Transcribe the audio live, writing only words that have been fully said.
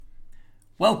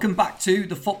Welcome back to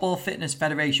the Football Fitness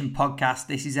Federation podcast.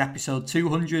 This is episode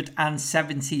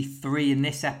 273, and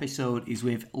this episode is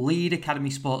with lead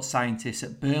academy sports scientist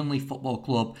at Burnley Football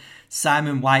Club,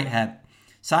 Simon Whitehead.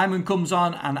 Simon comes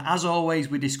on, and as always,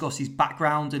 we discuss his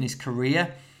background and his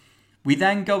career. We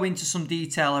then go into some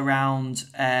detail around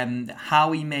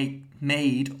how he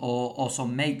made or also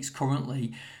makes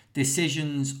currently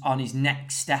decisions on his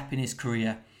next step in his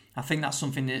career. I think that's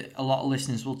something that a lot of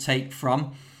listeners will take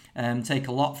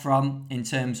a lot from in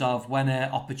terms of when an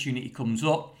opportunity comes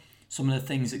up, some of the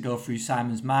things that go through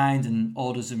Simon's mind and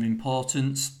orders of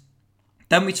importance.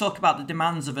 Then we talk about the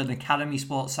demands of an academy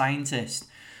sports scientist.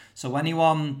 So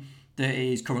anyone that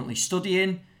is currently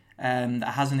studying,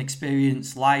 that hasn't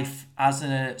experienced life as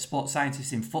a sports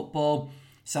scientist in football,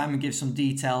 Simon gives some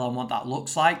detail on what that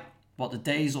looks like, what the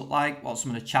days look like, what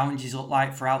some of the challenges look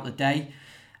like throughout the day.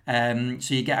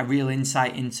 So you get a real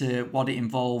insight into what it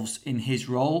involves in his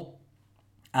role.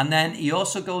 And then he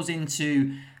also goes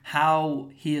into how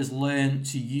he has learned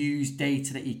to use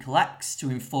data that he collects to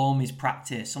inform his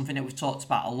practice, something that we've talked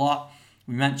about a lot.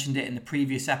 We mentioned it in the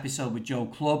previous episode with Joe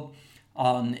Clubb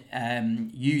on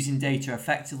using data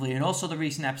effectively, and also the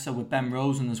recent episode with Ben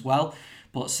Rosen as well.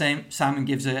 But Simon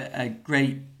gives a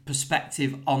great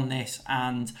perspective on this,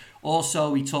 and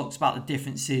also he talks about the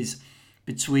differences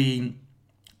between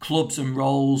clubs and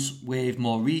roles with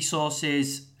more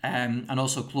resources, and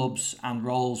also clubs and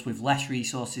roles with less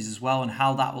resources as well, and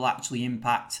how that will actually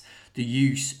impact the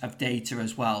use of data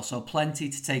as well. So plenty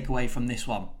to take away from this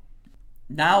one.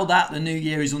 Now that the new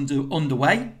year is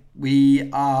underway, we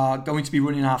are going to be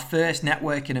running our first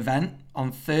networking event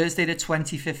on Thursday the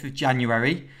 25th of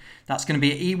January. That's going to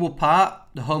be at Ewood Park,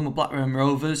 the home of Blackburn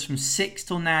Rovers, from 6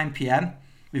 till 9 p.m.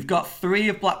 We've got 3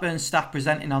 of Blackburn's staff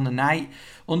presenting on the night.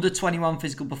 Under 21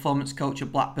 physical performance coach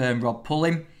at Blackburn, Rob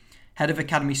Pulling. Head of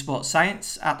Academy Sports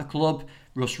Science at the club,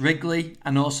 Russ Wrigley.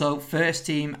 And also first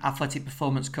team athletic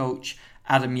performance coach,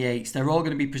 Adam Yates. They're all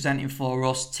going to be presenting for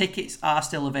us. Tickets are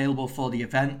still available for the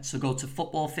event. So go to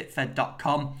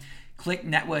footballfitfed.com, click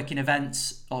networking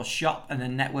events or shop and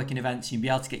then networking events. You'll be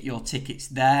able to get your tickets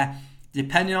there.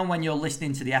 Depending on when you're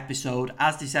listening to the episode,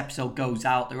 as this episode goes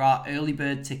out, there are early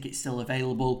bird tickets still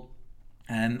available.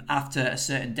 After a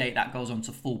certain date, that goes on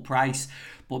to full price.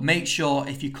 But make sure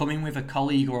if you're coming with a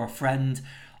colleague or a friend,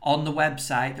 on the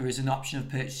website there is an option of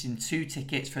purchasing 2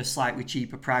 tickets for a slightly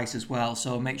cheaper price as well.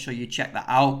 So make sure you check that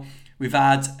out. We've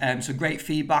had some great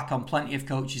feedback on plenty of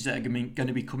coaches that are going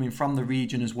to be coming from the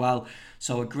region as well.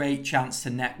 So a great chance to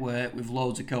network with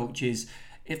loads of coaches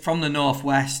from the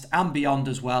Northwest and beyond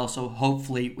as well, so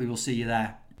hopefully we will see you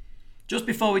there. Just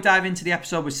before we dive into the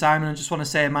episode with Simon, I just want to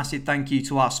say a massive thank you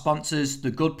to our sponsors,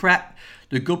 The Good Prep.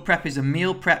 The Good Prep is a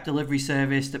meal prep delivery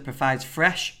service that provides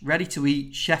fresh,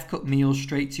 ready-to-eat, chef-cooked meals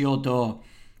straight to your door.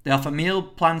 They offer meal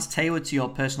plans tailored to your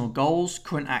personal goals,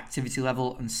 current activity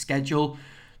level and schedule.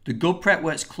 The Good Prep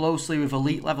works closely with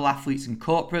elite-level athletes and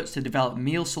corporates to develop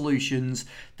meal solutions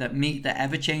that meet the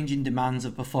ever-changing demands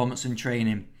of performance and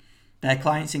training. Their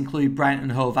clients include Brighton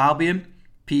and Hove Albion,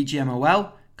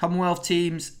 PGMOL, Commonwealth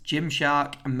teams,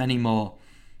 Gymshark, and many more.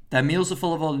 Their meals are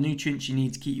full of all the nutrients you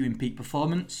need to keep you in peak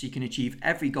performance so you can achieve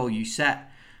every goal you set.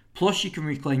 Plus, you can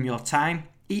reclaim your time,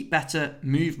 eat better,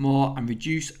 move more, and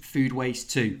reduce food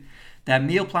waste too. Their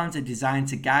meal plans are designed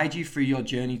to guide you through your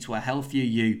journey to a healthier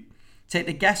you. Take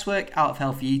the guesswork out of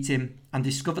healthy eating and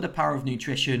discover the power of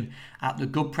nutrition at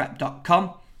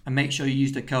thegoodprep.com. And make sure you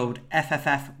use the code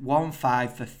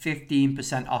FFF15 for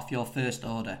 15% off your first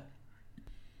order.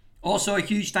 Also, a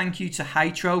huge thank you to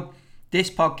Hytro.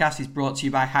 This podcast is brought to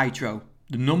you by Hytro,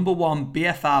 the #1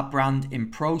 BFR brand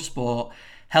in pro sport,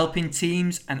 helping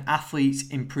teams and athletes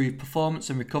improve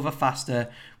performance and recover faster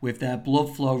with their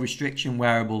blood flow restriction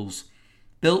wearables.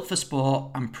 Built for sport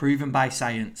and proven by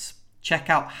science. Check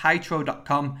out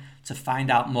hytro.com to find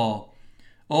out more.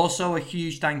 Also, a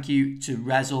huge thank you to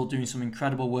Rezzle, doing some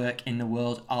incredible work in the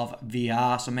world of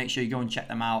VR. So make sure you go and check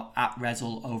them out at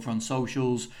Rezzle over on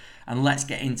socials. And let's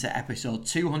get into episode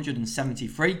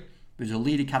 273 with the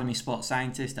lead academy sports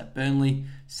scientist at Burnley,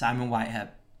 Simon Whitehead.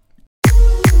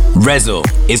 Rezzle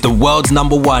is the world's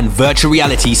 #1 virtual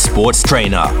reality sports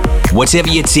trainer. Whatever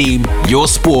your team, your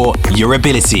sport, your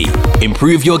ability,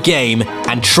 improve your game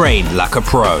and train like a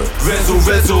pro.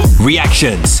 Rezzle.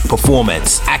 Reactions,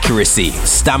 performance, accuracy,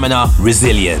 stamina,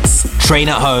 resilience. Train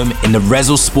at home in the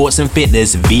Rezzle Sports and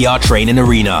Fitness VR training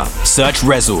arena. Search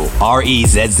Rezzle,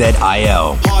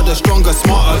 Rezzil. Harder, stronger,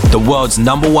 smarter. The world's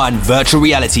 #1 virtual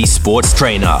reality sports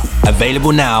trainer.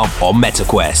 Available now on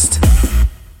MetaQuest.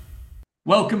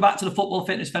 Welcome back to the Football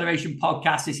Fitness Federation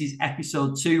podcast. This is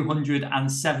episode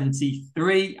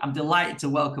 273. I'm delighted to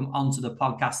welcome onto the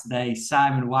podcast today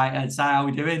Simon Whitehead. Si, how are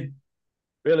we doing?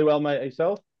 Really well, mate.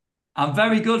 Yourself I'm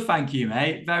very good, thank you,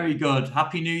 mate. Very good.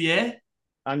 Happy New Year.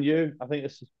 and you. I think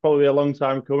this is probably a long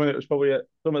time coming. It was probably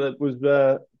something that was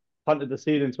planted the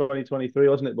seed in 2023,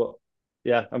 wasn't it? But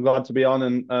yeah, I'm glad to be on,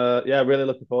 and yeah, really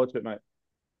looking forward to it, mate.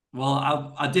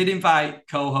 Well, I did invite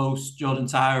co-host Jordan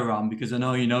Tyrer on because I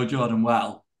know you know Jordan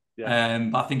well. Yeah,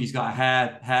 But I think he's got a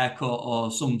haircut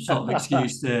or some sort of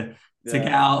excuse to get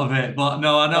yeah. out of it. But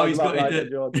no, I know Sounds he's about got right,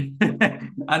 it. then, Jordan.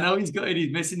 I know he's got it.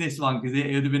 He's missing this one because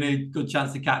it would have been a good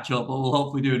chance to catch up. But we'll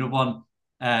hopefully do another one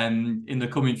in the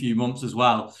coming few months as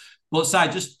well. But Si,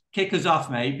 just kick us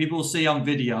off, mate. People will see on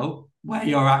video where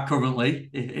you're at currently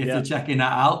if they're Yeah, checking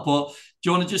that out. But do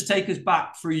you want to just take us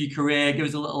back through your career? Give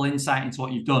us a little insight into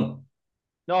what you've done.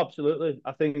 no, absolutely.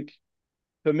 I think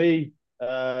for me,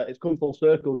 it's come full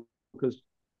circle because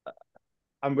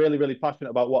I'm really, really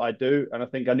passionate about what I do, and I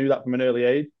think I knew that from an early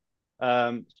age.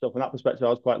 So from that perspective, I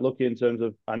was quite lucky in terms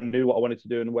of I knew what I wanted to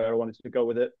do and where I wanted to go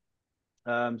with it.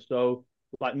 So,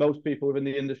 like most people within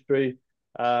the industry,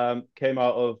 came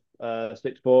out of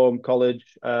sixth form,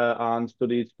 college, and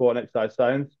studied sport and exercise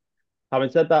science. Having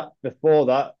said that, before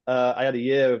that, I had a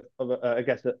year of I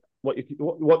guess, what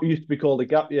used to be called a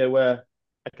gap year, where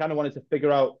I kind of wanted to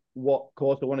figure out what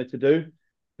course I wanted to do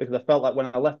because I felt like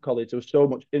when I left college, there was so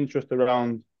much interest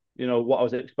around, what I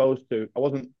was exposed to. I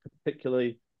wasn't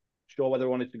particularly sure whether I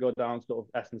wanted to go down sort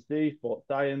of S&C, sports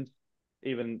science,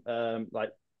 even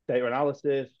like data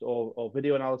analysis or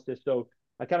video analysis. So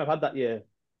I kind of had that year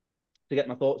to get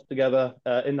my thoughts together.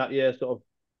 In that year, sort of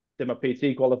did my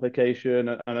PT qualification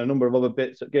and a number of other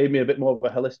bits that gave me a bit more of a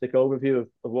holistic overview of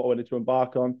what I wanted to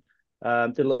embark on.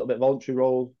 Did a little bit of voluntary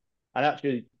roles and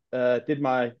actually did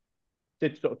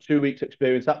sort of 2 weeks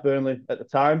experience at Burnley at the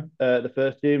time. The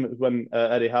first team, it was when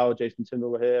Eddie Howe, Jason Timber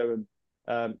were here, and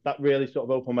that really sort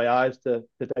of opened my eyes to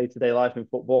day-to-day life in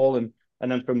football. And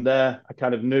then from there, I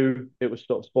kind of knew it was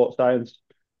sort of sports science,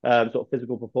 sort of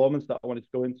physical performance that I wanted to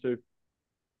go into.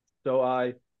 So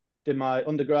I did my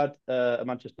undergrad at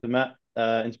Manchester Met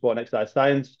in sport and exercise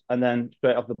science, and then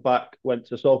straight off the back went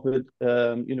to Salford,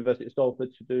 University of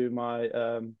Salford, to do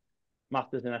my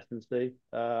masters in S&C.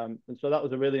 And so that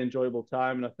was a really enjoyable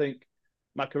time. And I think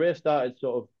my career started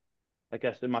sort of, I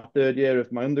guess, in my third year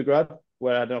of my undergrad,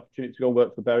 where I had an opportunity to go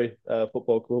work for Bury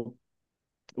Football Club,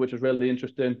 which was really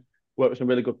interesting. Worked with some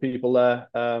really good people there,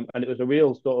 and it was a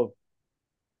real sort of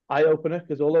eye opener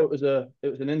because although it was an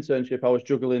internship, I was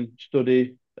juggling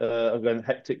study, again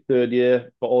hectic third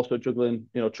year, but also juggling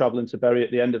traveling to Bury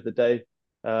at the end of the day,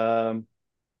 um,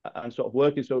 and sort of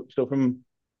working. So from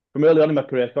early on in my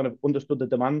career, I kind of understood the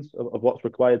demands of what's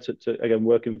required to again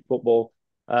work in football.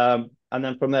 And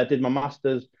then from there, I did my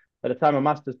masters. By the time my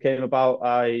masters came about,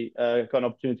 I got an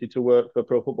opportunity to work for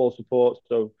Pro Football Support.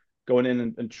 So going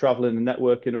in and traveling and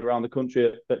networking around the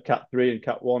country at Cat 3 and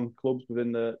Cat 1 clubs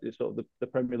within the sort of the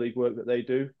Premier League work that they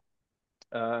do,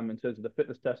 in terms of the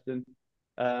fitness testing.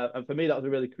 And for me, that was a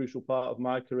really crucial part of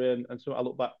my career and something I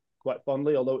look back quite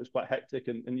fondly, although it was quite hectic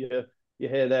and you're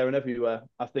here, there, and everywhere.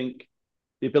 I think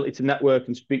the ability to network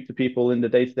and speak to people in the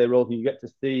day-to-day roles, and you get to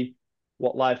see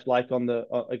what life's like on the,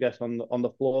 I guess, on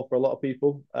the floor for a lot of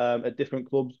people, at different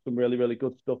clubs. Some really, really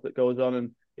good stuff that goes on,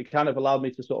 and it kind of allowed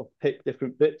me to sort of pick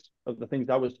different bits of the things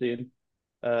I was seeing,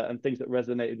 and things that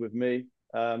resonated with me,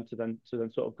 to then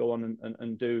sort of go on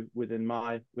and do within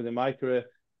my career.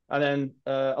 And then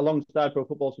alongside Pro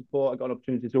Football Support, I got an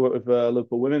opportunity to work with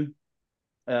Liverpool Women.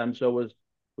 So was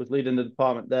leading the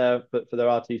department there for their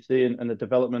RTC and the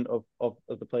development of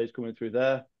the players coming through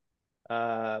there.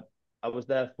 I was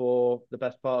there for the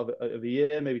best part of a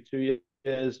year, maybe 2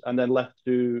 years, and then left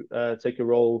to take a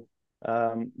role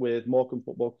with Morecambe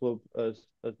Football Club as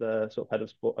the sort of head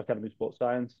of academy sports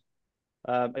science.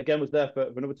 Again, was there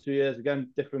for another 2 years. Again,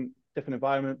 different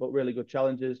environment, but really good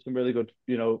challenges. Some really good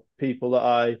people that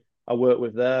I work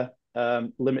with there.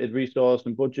 Limited resource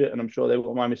and budget, and I'm sure they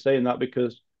won't mind me saying that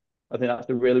because I think that's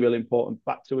a really, really important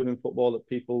factor within football that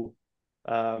people,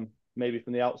 maybe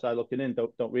from the outside looking in,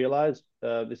 don't realise.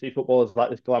 They see football as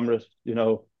like this glamorous,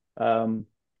 um,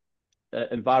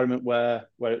 environment where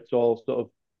it's all sort of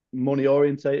money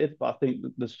orientated. But I think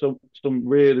that there's some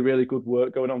really, really good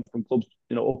work going on from clubs,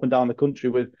 up and down the country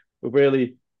with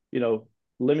really,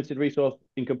 limited resource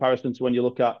in comparison to when you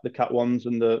look at the Cat Ones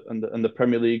and the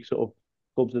Premier League sort of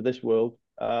clubs of this world.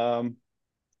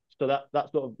 So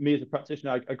that sort of me as a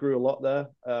practitioner, I grew a lot there.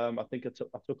 I think I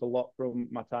took a lot from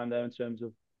my time there in terms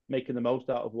of making the most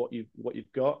out of what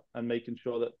you've got and making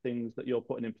sure that things that you're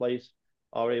putting in place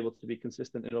are able to be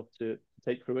consistent enough to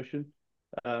take fruition.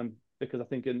 Because I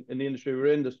think in the industry we're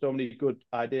in, there's so many good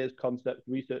ideas, concepts,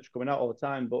 research coming out all the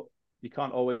time, but you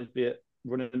can't always be at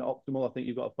running optimal. I think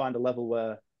you've got to find a level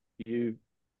where you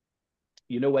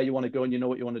you know where you want to go and you know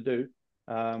what you want to do,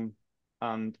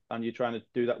 and you're trying to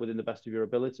do that within the best of your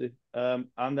ability.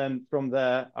 And then from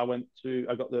there, I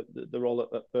got the role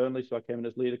at Burnley, so I came in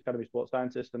as lead academy sports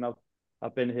scientist, and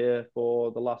I've been here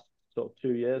for the last sort of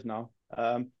 2 years now,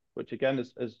 which again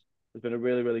has been a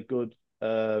really good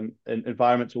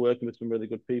environment to working with some really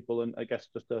good people, and I guess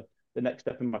just the next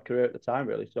step in my career at the time,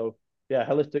 really. So yeah,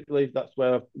 holistically, that's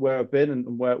where I've been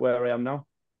and where I am now.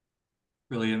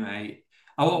 Brilliant, mate.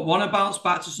 I want to bounce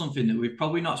back to something that we've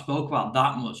probably not spoke about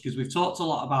that much because we've talked a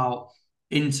lot about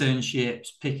internships,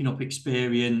 picking up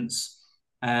experience,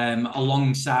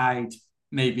 alongside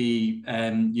maybe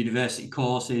university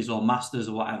courses or masters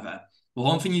or whatever. But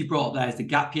one thing you brought up there is the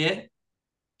gap year,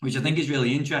 which I think is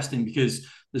really interesting because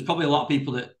there's probably a lot of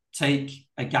people that take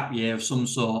a gap year of some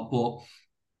sort, but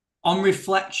on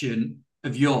reflection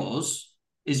of yours,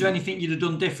 is there anything you'd have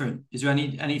done different? Is there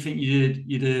anything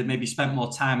you'd have maybe spent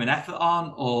more time and effort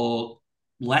on or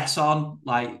less on?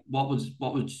 Like what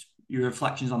would your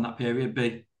reflections on that period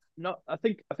be? No, I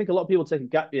think a lot of people take a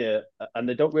gap year and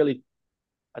they don't really.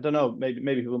 I don't know.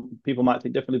 Maybe people might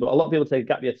think differently, but a lot of people take a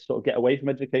gap year to sort of get away from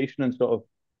education and sort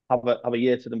of have a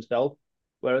year to themselves.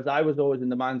 Whereas I was always in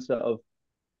the mindset of,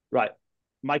 right,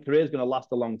 my career is going to last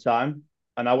a long time,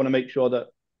 and I want to make sure that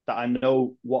I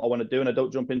know what I want to do, and I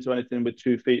don't jump into anything with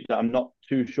 2 feet that I'm not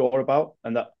too sure about,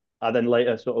 and that I then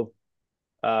later sort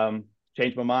of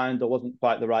changed my mind or wasn't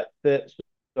quite the right fit.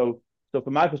 So, so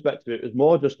from my perspective, it was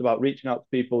more just about reaching out to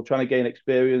people, trying to gain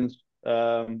experience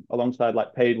alongside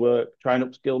like paid work, trying to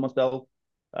upskill myself,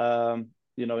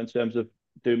 in terms of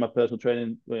doing my personal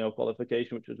training,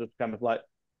 qualification, which was just kind of like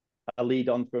a lead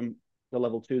on from the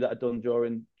level 2 that I'd done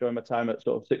during my time at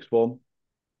sort of sixth form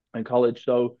and college.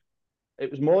 So it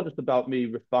was more just about me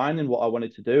refining what I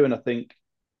wanted to do. And I think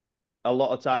a lot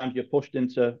of times you're pushed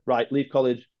into, right, leave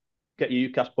college, get your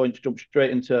UCAS points, jump straight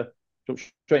into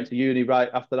uni. Right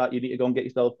after that, you need to go and get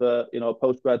yourself a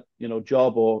post grad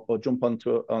job, or jump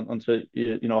onto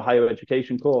a higher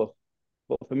education course.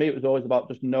 But for me, it was always about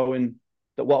just knowing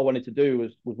that what I wanted to do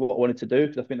was what I wanted to do,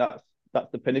 because I think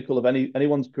that's the pinnacle of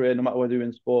anyone's career, no matter whether you're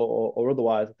in sport or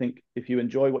otherwise. I think if you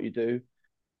enjoy what you do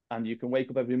and you can wake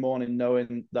up every morning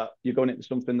knowing that you're going into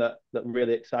something that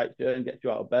really excites you and gets you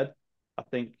out of bed, I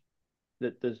think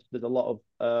that there's a lot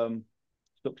of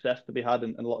success to be had,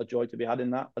 and a lot of joy to be had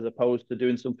in that, as opposed to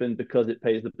doing something because it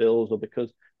pays the bills or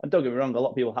because. And don't get me wrong, a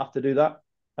lot of people have to do that,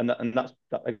 and that's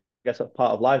I guess that's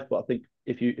part of life. But I think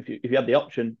if you had the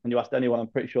option and you asked anyone, I'm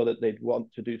pretty sure that they'd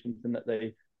want to do something that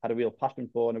they had a real passion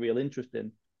for and a real interest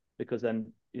in, because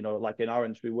then like in our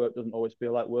industry, work doesn't always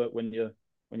feel like work when you're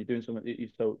doing something that you're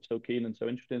so keen and so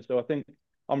interested in. So I think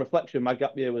on reflection, my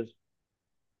gap year was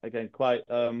again quite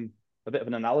a bit of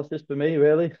an analysis for me,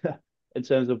 really, in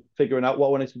terms of figuring out what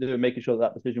I wanted to do and making sure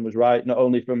that decision was right, not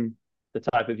only from the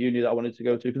type of uni that I wanted to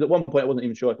go to, because at one point I wasn't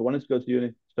even sure if I wanted to go to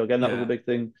uni. So again, that was a Yeah. big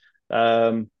thing.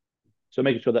 So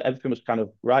making sure that everything was kind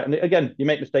of right. And again, you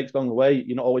make mistakes along the way.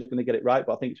 You're not always going to get it right,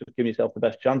 but I think it's just giving yourself the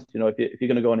best chance. If you're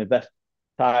going to go and invest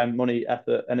time, money,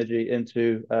 effort, energy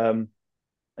into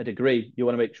a degree, you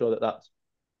want to make sure that that's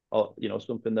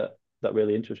something that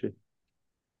really interests you.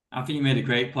 I think you made a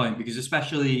great point because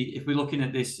especially if we're looking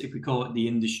at this, if we call it the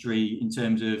industry in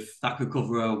terms of that could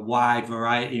cover a wide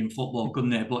variety in football,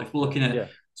 couldn't it? But if we're looking at Yeah,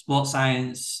 sports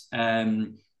science,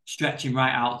 stretching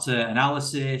right out to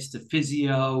analysis, to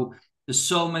physio, there's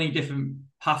so many different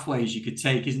pathways you could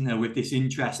take, isn't there, with this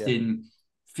interest yeah, in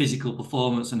physical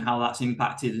performance and how that's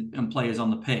impacted on players on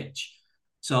the pitch.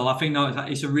 So I think no,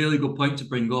 it's a really good point to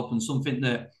bring up and something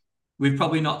that we've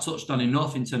probably not touched on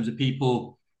enough in terms of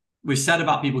people. We've said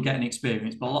about people getting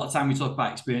experience, but a lot of time we talk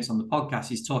about experience on the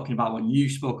podcast is talking about what you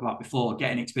spoke about before,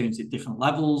 getting experience at different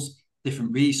levels,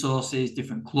 different resources,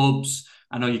 different clubs.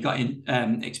 I know you've got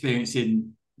experience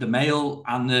in the male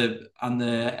and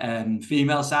the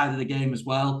female side of the game as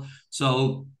well.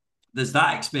 So there's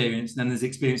that experience, and then there's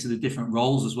experience of the different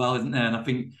roles as well, isn't there? And I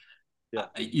think yeah.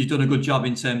 you've done a good job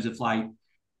in terms of like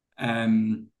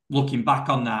looking back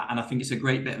on that. And I think it's a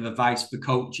great bit of advice for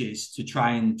coaches to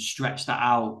try and stretch that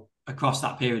out across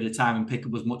that period of time and pick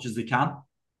up as much as they can.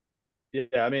 Yeah,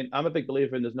 I mean, I'm a big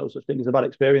believer in there's no such thing as a bad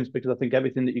experience, because I think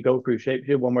everything that you go through shapes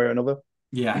you one way or another.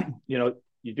 Yeah.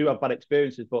 You do have bad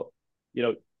experiences, but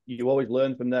you always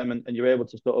learn from them, and you're able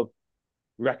to sort of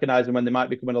recognize them when they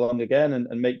might be coming along again,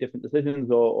 and make different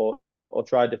decisions, or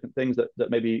try different things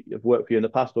that maybe have worked for you in the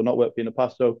past or not worked for you in the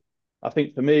past. So I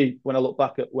think for me, when I look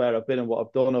back at where I've been and what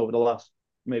I've done over the last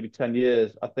maybe 10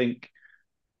 years, I think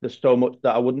there's so much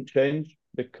that I wouldn't change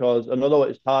because, and although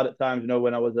it's hard at times,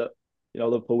 when I was at,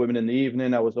 Liverpool Women in the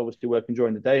evening, I was obviously working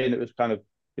during the day, and it was kind of,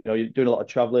 you're doing a lot of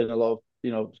traveling, a lot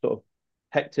of, sort of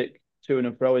hectic to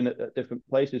and fro at different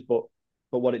places. But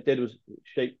what it did was it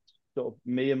shaped sort of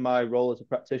me and my role as a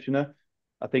practitioner.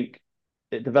 I think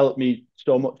it developed me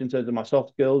so much in terms of my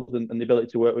soft skills and the ability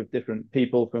to work with different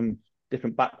people from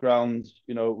different backgrounds,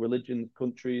 religions,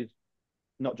 countries,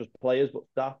 not just players, but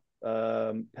staff,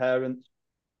 parents.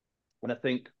 And I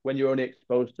think when you're only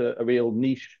exposed to a real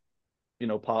niche,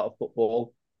 part of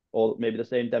football, or maybe the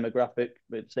same demographic,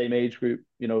 the same age group,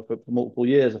 for multiple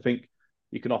years, I think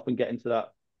you can often get into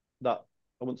that I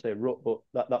wouldn't say rut, but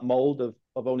that mold of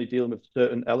only dealing with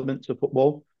certain elements of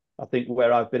football. I think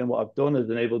where I've been and what I've done has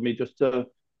enabled me just to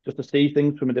see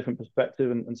things from a different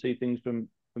perspective and see things from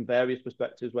various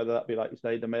perspectives, whether that be, like you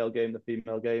say, the male game, the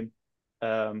female game,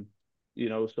 sort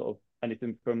of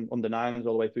anything from under nines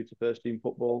all the way through to first team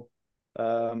football.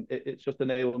 It's just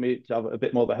enabled me to have a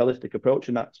bit more of a holistic approach,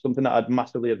 and that's something that I'd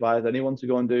massively advise anyone to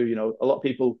go and do. A lot of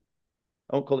people,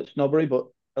 I won't call it snobbery, but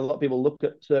a lot of people look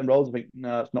at certain roles and think,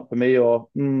 no, it's not for me, or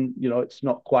it's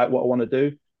not quite what I want to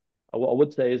do. What I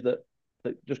would say is that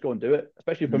just go and do it,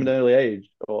 especially from an early age,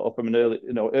 or from an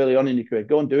early on in your career.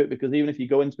 Go and do it, because even if you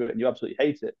go into it and you absolutely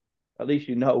hate it, at least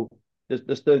there's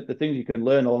the things you can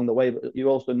learn along the way, but you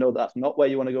also know that's not where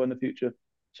you want to go in the future.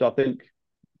 So I think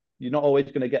you're not always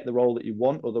going to get the role that you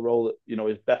want or the role that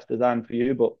is best designed for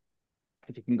you, but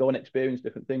if you can go and experience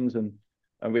different things and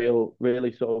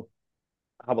really sort of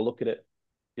have a look at it,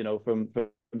 from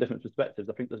different perspectives,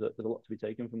 I think there's a lot to be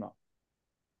taken from that.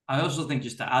 I also think,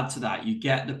 just to add to that, you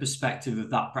get the perspective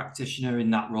of that practitioner in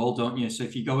that role, don't you? So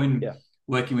if you go in Yeah,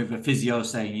 working with a physio,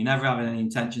 saying you never have any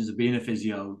intentions of being a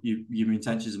physio, your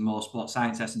intentions are more sports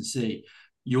science, S&C,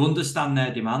 you understand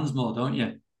their demands more, don't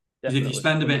you? Because if you definitely,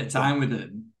 spend a bit of 100%. time with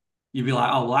them, you'd be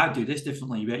like, oh, well, I do this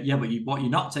differently. But yeah, but what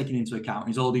you're not taking into account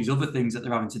is all these other things that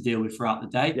they're having to deal with throughout the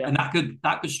day. Yeah, And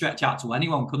that could stretch out to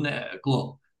anyone, couldn't it, at a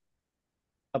club?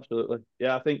 absolutely.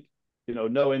 Yeah, I think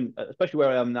knowing, especially where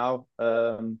I am now,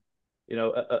 here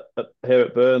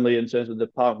at Burnley, in terms of the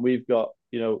department we've got,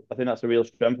 I think that's a real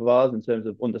strength of ours in terms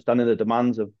of understanding the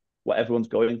demands of what everyone's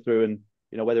going through, and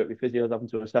whether it be physios having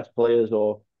to assess players,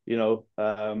 or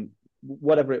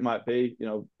whatever it might be,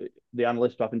 the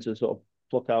analysts having to sort of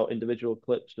pluck out individual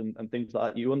clips and things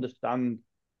like that. You understand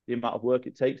the amount of work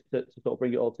it takes to sort of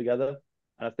bring it all together,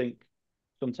 and I think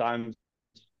sometimes,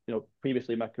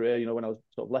 previously in my career, when I was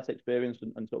sort of less experienced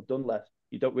and sort of done less,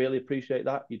 you don't really appreciate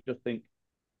that. You just think,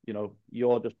 you're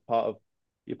part of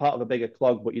a bigger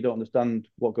clog, but you don't understand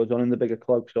what goes on in the bigger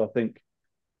clog. So I think,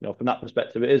 from that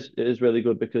perspective, it is really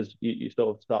good, because you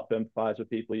sort of start to empathize with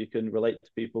people. You can relate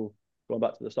to people. Going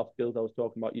back to the soft skills I was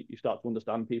talking about, you start to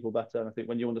understand people better. And I think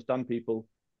when you understand people,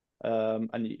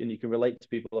 and you can relate to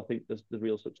people, I think there's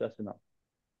real success in that.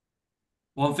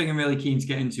 One thing I'm really keen to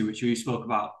get into, which we spoke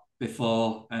about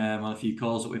before on a few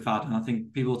calls that we've had, and I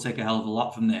think people will take a hell of a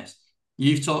lot from this.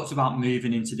 You've talked about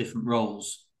moving into different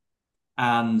roles.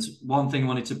 And one thing I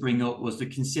wanted to bring up was the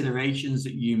considerations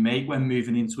that you make when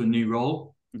moving into a new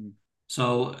role. Mm-hmm.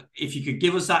 So if you could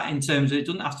give us that, in terms of, it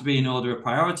doesn't have to be in order of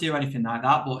priority or anything like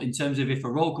that, but in terms of, if a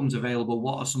role comes available,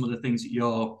 what are some of the things that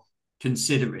you're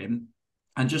considering?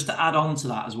 And just to add on to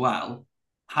that as well,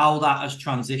 how that has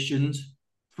transitioned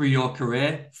through your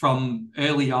career from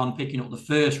early on picking up the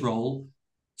first role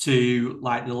to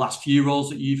like the last few roles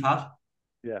that you've had.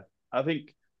 Yeah, I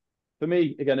think for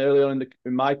me, again, early on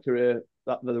in my career,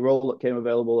 that the role that came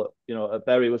available at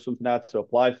Bury was something I had to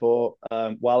apply for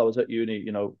while I was at uni.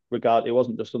 It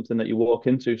wasn't just something that you walk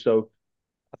into. So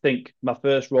I think my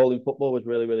first role in football was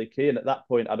really, really key. And at that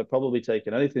point, I'd have probably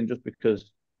taken anything, just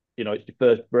because it's your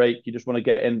first break. You just want to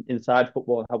get inside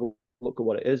football and have a look at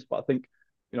what it is. But I think,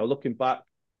 looking back,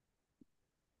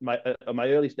 at my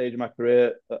early stage of my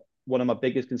career, one of my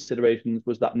biggest considerations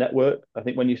was that network. I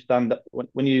think when you start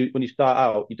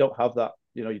out, you don't have that.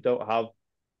 You don't have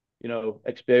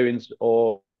experience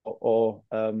or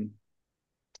the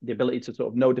ability to sort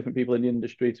of know different people in the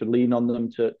industry, to lean on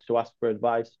them, to ask for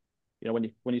advice.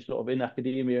 When you're sort of in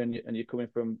academia and you're coming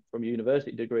from a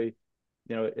university degree,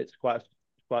 it's quite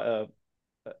a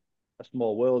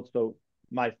small world. So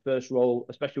my first role,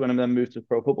 especially when I then moved to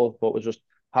pro football, thought was just,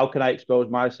 how can I expose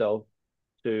myself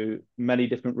to many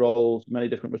different roles, many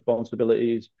different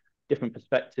responsibilities, different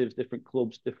perspectives, different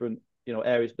clubs, different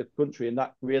areas of the country, and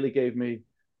that really gave me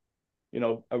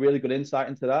a really good insight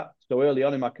into that. So early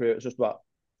on in my career, it was just about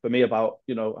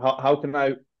how can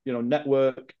I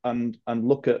network and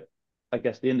look at, I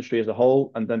guess, the industry as a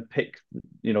whole, and then pick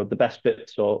the best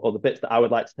bits, or the bits that I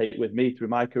would like to take with me through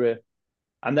my career.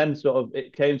 And then sort of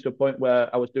it came to a point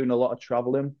where I was doing a lot of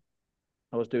traveling.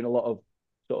 I was doing a lot of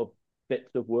sort of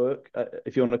bits of work,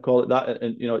 if you want to call it that,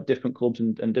 and at different clubs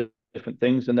and different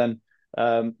things. And then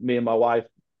me and my wife,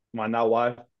 my now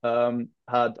wife,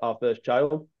 had our first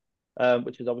child,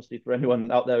 which is obviously for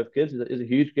anyone out there with kids is a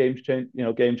huge game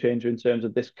changer in terms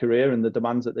of this career and the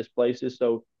demands that this places.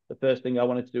 So the first thing I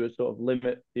wanted to do is sort of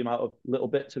limit the amount of little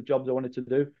bits of jobs I wanted to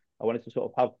do. I wanted to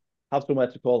sort of have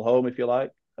somewhere to call home, if you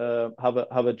like, have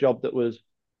a job that was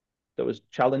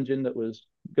challenging, that was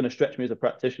going to stretch me as a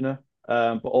practitioner,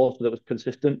 but also that was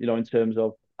consistent. In terms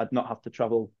of I'd not have to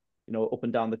travel, up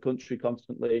and down the country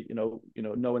constantly.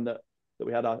 Knowing that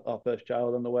we had our first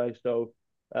child on the way. So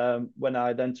when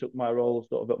I then took my role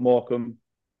sort of at Morecambe,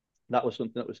 that was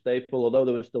something that was staple. Although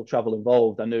there was still travel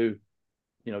involved, I knew,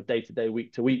 day to day,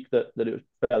 week to week, that it was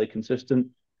fairly consistent.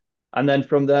 And then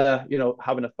from there,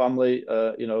 having a family,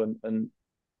 and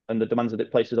the demands that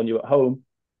it places on you at home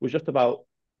was just about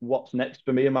what's next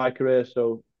for me in my career.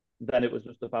 So then it was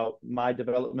just about my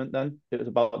development. Then it was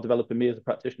about developing me as a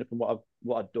practitioner from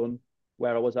what I'd done,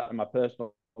 where I was at in my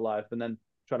personal life, and then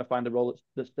trying to find a role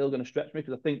that's still going to stretch me.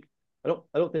 Because I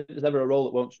don't think there's ever a role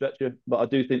that won't stretch you, but I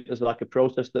do think there's like a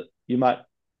process that you might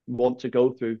want to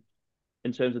go through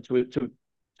in terms of to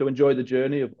enjoy the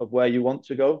journey of where you want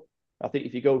to go. I think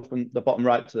if you go from the bottom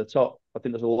right to the top, I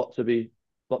think there's a lot to be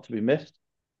missed.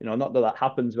 Not that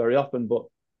happens very often, but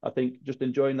I think just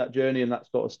enjoying that journey and that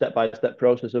sort of step by step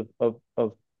process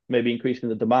of maybe increasing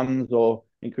the demands or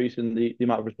increasing the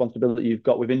amount of responsibility you've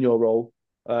got within your role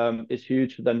is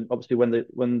huge. Then obviously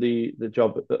when the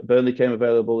job at Burnley came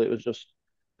available, it was just,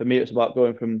 for me, it's about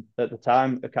going from, at the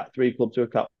time, a Cat 3 club to a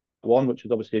Cat 1, which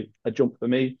is obviously a jump for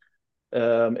me.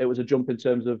 It was a jump in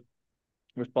terms of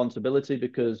responsibility,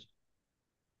 because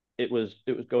it was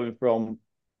going from,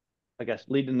 I guess,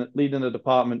 leading the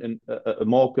department at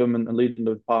Morecambe, and leading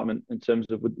the department in terms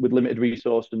of with limited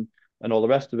resource and all the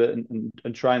rest of it,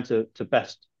 and trying to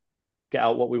best get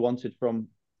out what we wanted from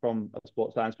a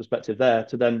sports science perspective there,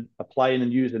 to then applying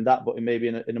and using that, but maybe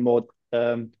in a more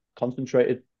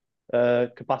concentrated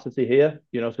capacity here.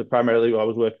 So primarily I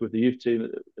was working with the youth team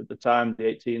at the time, the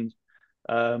 18s,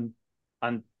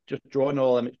 and just drawing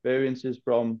all them experiences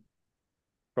from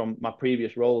my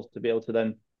previous roles to be able to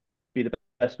then be the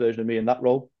best version of me in that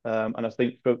role. And I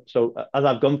think so as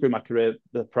I've gone through my career,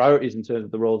 the priorities in terms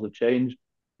of the roles have changed.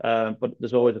 But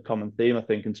there's always a common theme, I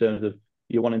think, in terms of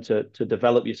you wanting to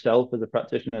develop yourself as a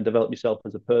practitioner and develop yourself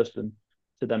as a person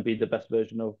to then be the best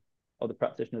version of the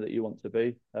practitioner that you want to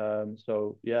be.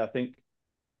 So yeah, I think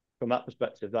from that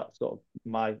perspective, that's sort of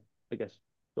my, I guess,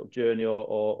 sort of journey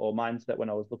or mindset when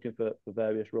I was looking for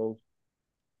various roles.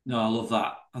 No, I love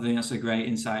that. I think that's a great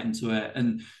insight into it.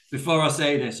 And before I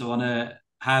say this, I want to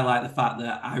highlight the fact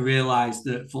that I realise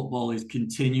that football is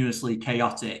continuously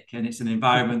chaotic and it's an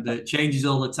environment that changes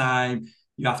all the time.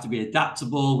 You have to be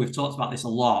adaptable. We've talked about this a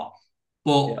lot.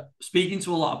 Yeah, But speaking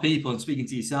to a lot of people and speaking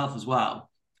to yourself as well,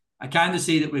 I kind of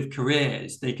see that with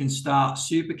careers, they can start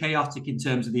super chaotic in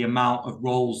terms of the amount of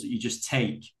roles that you just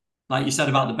take. Like you said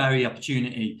about yeah, the Berry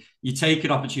opportunity, you take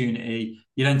an opportunity,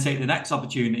 you then take the next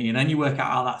opportunity, and then you work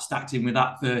out how that stacks in with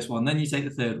that first one. Then you take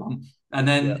the third one, and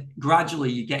yeah, then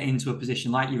gradually you get into a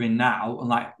position like you're in now, and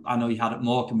like I know you had at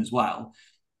Morecambe as well,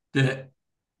 that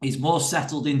is more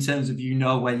settled in terms of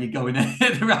where you're going at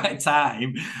the right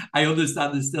time. I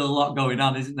understand there's still a lot going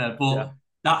on, isn't there? yeah, But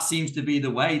that seems to be the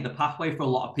way, the pathway for a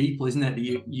lot of people, isn't it? That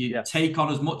you yeah, take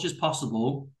on as much as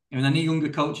possible. And any younger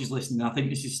coaches listening, I think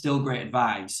this is still great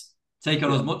advice. Take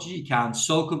on yeah. as much as you can,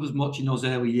 soak up as much in those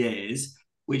early years,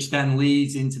 which then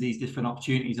leads into these different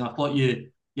opportunities. And I thought you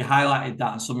highlighted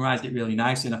that and summarized it really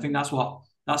nicely. And I think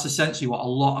that's essentially what a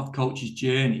lot of coaches'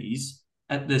 journeys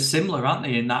they're similar, aren't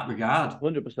they, in that regard?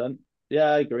 100%.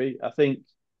 Yeah, I agree. I think,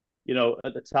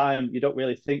 at the time, you don't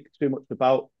really think too much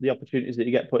about the opportunities that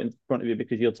you get put in front of you,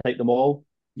 because you'll take them all.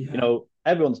 Yeah.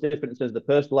 Everyone's different in terms of the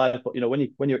personal life, but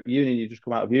when you're at uni and you just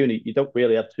come out of uni, you don't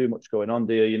really have too much going on,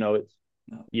 do you? It's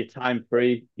No. you're time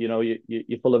free.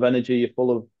 You're full of energy. You're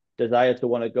full of desire to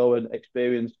want to go and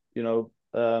experience,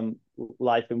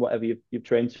 life in whatever you've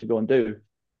trained to go and do.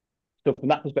 So from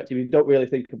that perspective, you don't really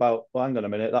think about, well, hang on a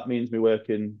minute, that means me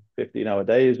working 15-hour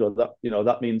days, or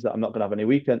that means that I'm not going to have any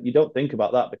weekend. You don't think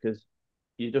about that, because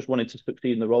you just wanted to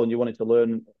succeed in the role and you wanted to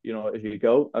learn, as you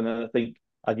go. And then I think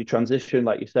as you transition,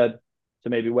 like you said, to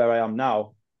maybe where I am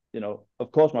now,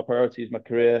 of course, my priority is my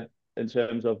career in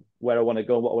terms of where I want to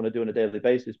go and what I want to do on a daily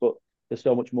basis. But there's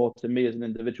so much more to me as an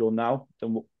individual now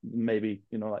than maybe,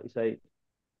 like you say,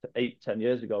 8, 10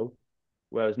 years ago.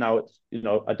 Whereas now it's,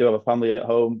 I do have a family at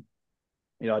home.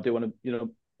 I do want to,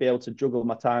 be able to juggle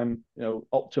my time,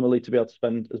 optimally to be able to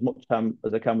spend as much time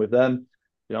as I can with them.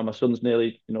 My son's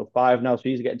nearly, 5 now, so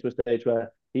he's getting to a stage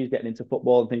where he's getting into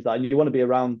football and things like that. And you want to be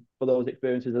around for those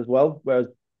experiences as well. Whereas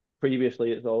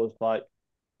previously it's always like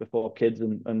before kids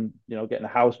and getting a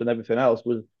house and everything else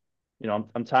was,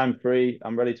 I'm time free,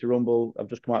 I'm ready to rumble. I've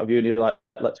just come out of uni, like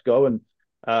let's go. And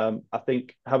I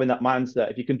think having that mindset,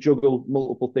 if you can juggle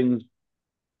multiple things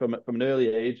from an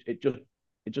early age, it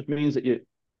just means that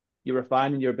you're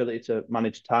refining your ability to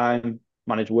manage time,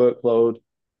 manage workload,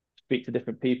 speak to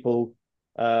different people.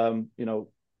 I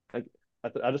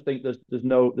just think there's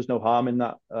no harm in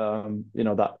that.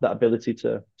 That ability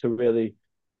to really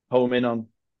home in on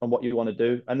what you want to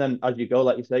do, and then as you go,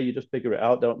 like you say, you just figure it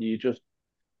out, don't you?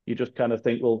 You just kind of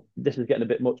think, well, this is getting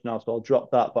a bit much now, so I'll drop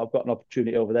that, but I've got an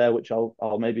opportunity over there which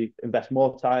I'll maybe invest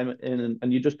more time in,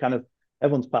 and you just kind of,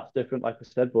 everyone's path's different, like I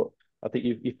said, but I think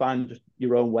you find just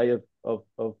your own way of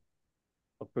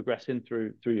progressing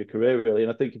through your career, really.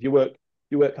 And I think if you work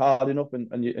hard enough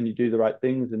and you do the right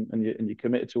things and you're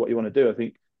committed to what you want to do, I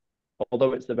think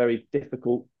although it's a very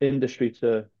difficult industry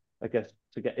to, I guess,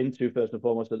 to get into first and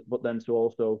foremost, but then to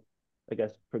also, I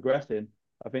guess, progress in,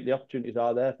 I think the opportunities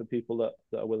are there for people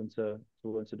that are willing to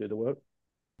do the work.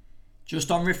 Just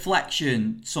on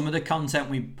reflection, some of the content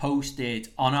we posted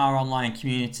on our online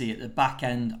community at the back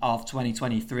end of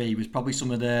 2023 was probably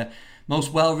some of the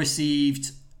most well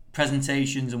received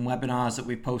presentations and webinars that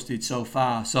we've posted so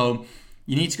far. So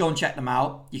you need to go and check them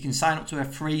out. You can sign up to a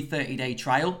free 30-day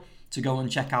trial to go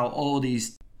and check out all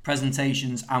these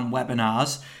presentations and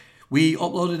webinars. We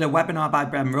uploaded a webinar by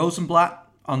Ben Rosenblatt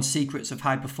on secrets of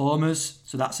high performers,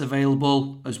 so that's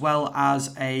available, as well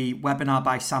as a webinar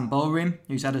by Sam Borim,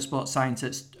 who's head of sports science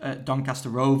at Doncaster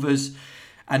Rovers.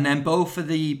 And then both of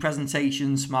the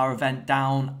presentations from our event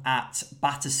down at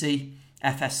Battersea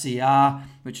FSCR,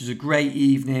 which was a great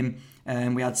evening.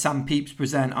 We had Sam Peeps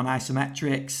present on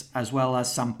isometrics, as well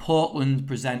as Sam Portland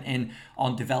presenting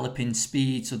on developing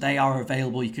speed. So they are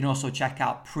available. You can also check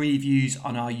out previews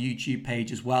on our YouTube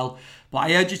page as well. But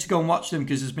I urge you to go and watch them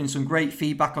because there's been some great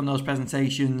feedback on those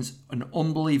presentations, an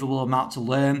unbelievable amount to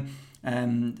learn.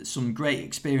 Some great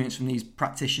experience from these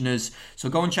practitioners. So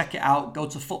go and check it out. Go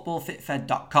to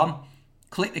footballfitfed.com,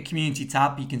 click the community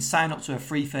tab. You can sign up to a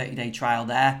free 30-day trial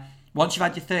there. Once you've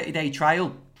had your 30-day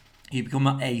trial, you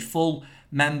become a full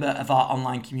member of our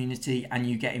online community and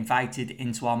you get invited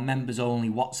into our members only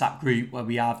WhatsApp group where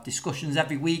we have discussions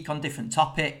every week on different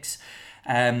topics.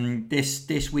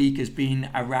 This week has been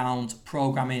around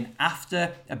programming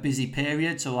after a busy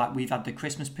period. So like we've had the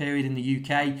Christmas period in the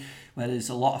UK where there's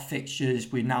a lot of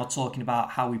fixtures. We're now talking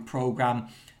about how we program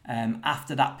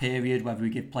after that period, whether we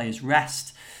give players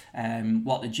rest,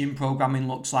 what the gym programming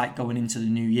looks like going into the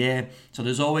new year. So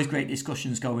there's always great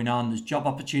discussions going on. There's job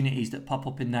opportunities that pop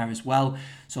up in there as well.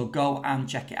 So go and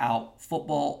check it out,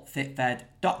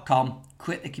 footballfitfed.com,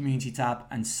 click the community tab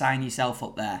and sign yourself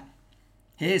up there.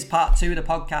 Here's part 2 of the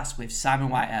podcast with Simon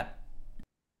Whitehead.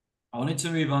 I wanted to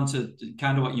move on to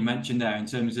kind of what you mentioned there in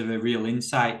terms of a real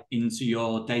insight into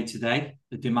your day-to-day,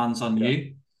 the demands on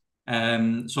you.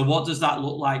 So what does that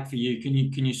look like for you?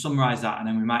 Can you summarize that and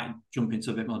then we might jump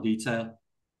into a bit more detail?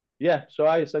 Yeah, so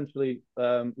I essentially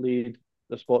lead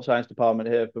the sports science department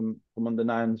here from under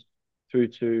 9s through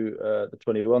to the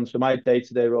 21s. So my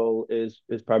day-to-day role is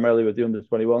primarily with the under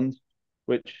 21s,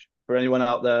 which for anyone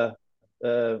out there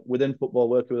within football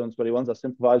working with under 21s, I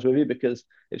sympathise with you because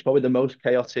it's probably the most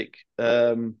chaotic,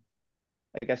 I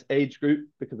guess, age group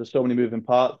because there's so many moving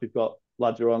parts. We've got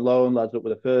lads who are on loan, lads up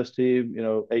with the first team,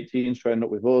 18s training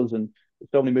up with us, and there's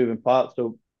so many moving parts.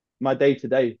 So my day to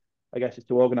day, I guess, is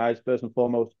to organise first and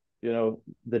foremost,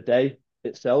 the day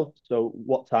itself. So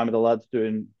what time are the lads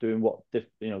doing what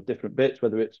different bits,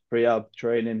 whether it's pre-ab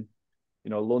training,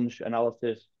 lunch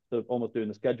analysis, so almost doing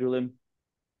the scheduling.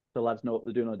 The lads know what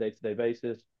they're doing on a day-to-day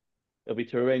basis. It'll be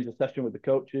to arrange a session with the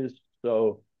coaches,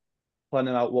 so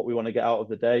planning out what we want to get out of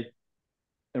the day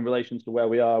in relation to where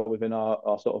we are within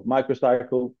our sort of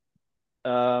microcycle.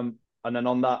 And then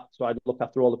on that, so I'd look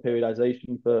after all the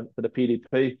periodization for the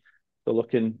PDP. So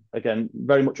looking, again,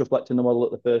 very much reflecting the model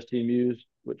that the first team used,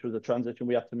 which was a transition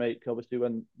we had to make, obviously,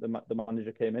 when the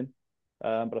manager came in.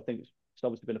 But I think it's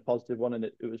obviously been a positive one, and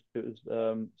it was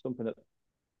something that,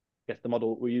 I guess, the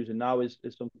model we're using now is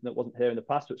something that wasn't here in the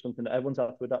past. So it's something that everyone's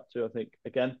had to adapt to. I think,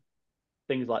 again,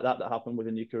 things like that happen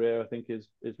within your career, I think is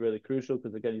really crucial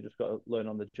because, again, you just got to learn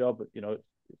on the job. But,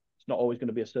 it's not always going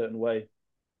to be a certain way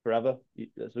forever.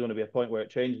 There's going to be a point where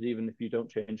it changes. Even if you don't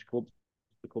change clubs,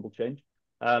 the club will change.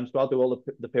 So I'll do all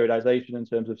the periodization in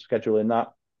terms of scheduling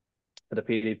that for the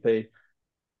PDP.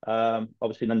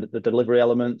 Obviously, then the delivery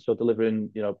element, so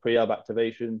delivering, pre-ab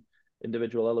activation,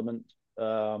 individual elements,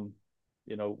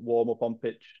 warm up on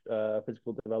pitch,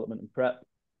 physical development and prep.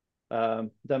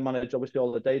 Then manage obviously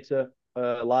all the data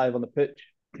live on the pitch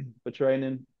for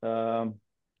training, and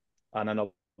then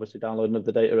obviously downloading of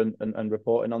the data and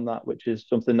reporting on that, which is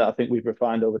something that I think we've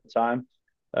refined over time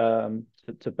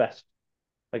to best,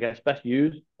 I guess, best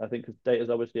use. I think because data is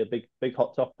obviously a big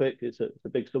hot topic. It's a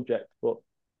big subject, but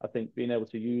I think being able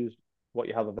to use what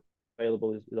you have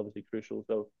available is obviously crucial.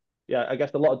 So yeah, I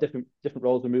guess a lot of different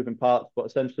roles and moving parts, but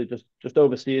essentially just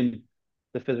overseeing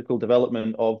the physical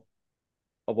development of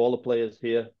all the players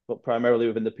here, but primarily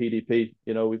within the PDP.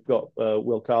 We've got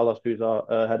Will Carlos, who's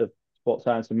our head of sports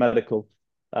science and medical,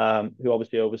 who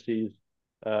obviously oversees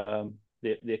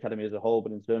the academy as a whole,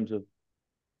 but in terms of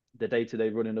the day-to-day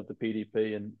running of the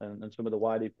PDP and some of the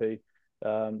YDP,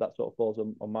 that sort of falls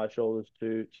on my shoulders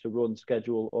to run,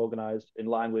 schedule, organise in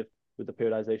line with the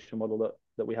periodization model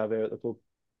that we have here at the club.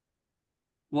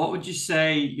 What would you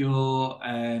say your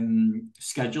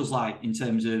schedule's like in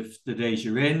terms of the days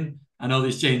you're in? I know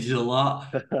this changes a lot.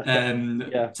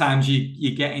 Yeah, Times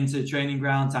you get into the training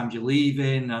ground, times you're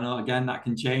leaving. I know again that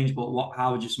can change, but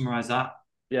how would you summarize that?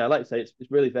 yeah, like I say,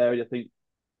 it's really varied. I think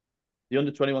the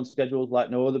under-21 schedule is like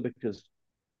no other because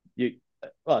you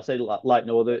well, I say like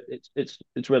no other.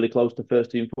 It's really close to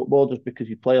first team football just because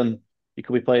you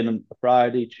could be playing on a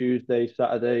Friday, Tuesday,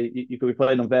 Saturday. You could be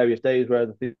playing on various days. Whereas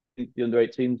I think the under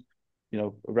 18s,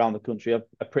 around the country have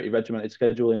a pretty regimented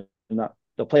schedule in that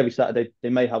they'll play every Saturday. They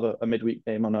may have a midweek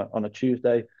game on a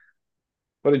Tuesday,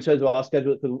 but in terms of our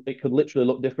schedule, it could literally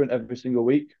look different every single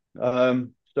week.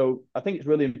 So I think it's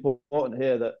really important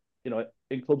here that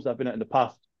in clubs I've been at in the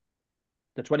past,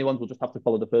 the 21s will just have to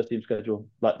follow the first team schedule.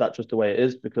 Like that's just the way it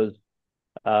is because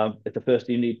if the first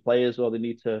team need players or they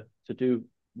need to do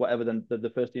whatever, then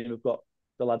the first team have got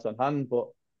the lads on hand. But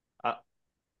I,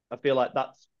 I feel like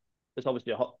it's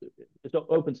obviously it's not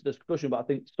open to discussion, but I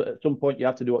think at some point you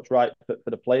have to do what's right for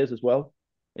the players as well,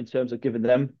 in terms of giving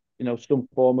them some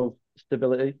form of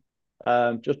stability.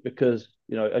 Just because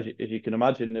as you can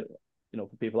imagine, for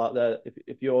people out there,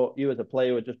 if you as a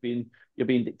player are you're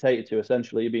being dictated to,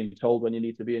 essentially you're being told when you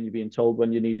need to be and you're being told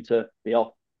when you need to be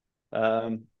off.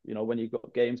 When you've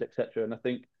got games, etc. And I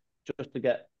think just to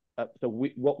get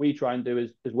what we try and do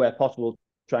is where possible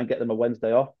try and get them a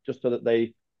Wednesday off, just so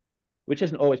that which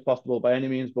isn't always possible by any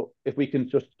means, but if we can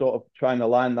just sort of try and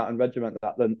align that and regiment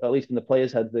that, then at least in the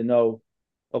players' heads they know,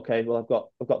 okay, well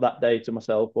I've got that day to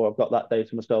myself, or I've got that day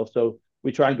to myself. So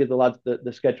we try and give the lads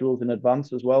the schedules in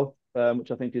advance as well, which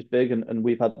I think is big, and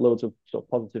we've had loads of sort of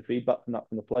positive feedback from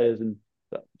the players and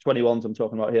 21s I'm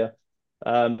talking about here.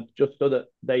 Just so that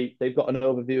they've got an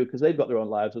overview because they've got their own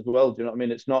lives as well. Do you know what I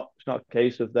mean? It's not a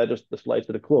case of they're just the slave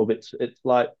to the club. It's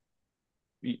like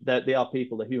they are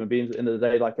people, they're human beings at the end of the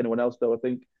day, like anyone else. Though I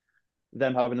think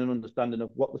them having an understanding of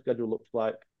what the schedule looks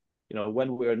like,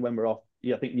 when we're in, when we're off,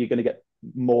 I think you're going to get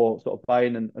more sort of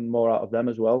buy-in and more out of them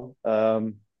as well.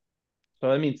 So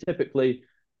I mean, typically,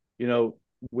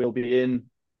 we'll be in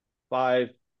five,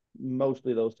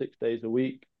 mostly those 6 days a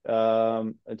week, in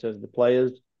terms of the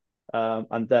players.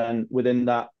 And then within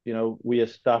that, we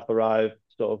as staff arrive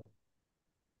sort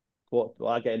of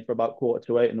I get in for about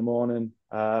 7:45 in the morning.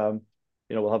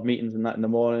 We'll have meetings and that in the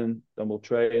morning, then we'll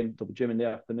train, double gym in the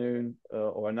afternoon,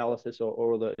 or analysis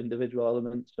or other individual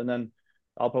elements. And then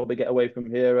I'll probably get away from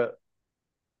here at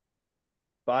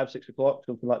 5, 6 o'clock,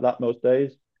 something like that most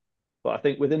days. But I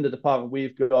think within the department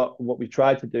we've got, what we've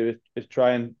tried to do is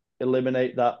try and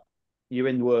eliminate that you're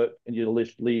in work and you'll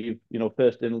just leave,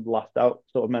 first in, last out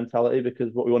sort of mentality,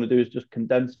 because what we want to do is just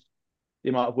condense the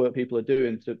amount of work people are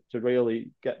doing to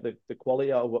really get the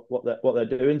quality out of what they're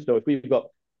doing. So if we've got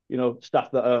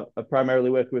staff that are primarily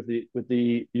working with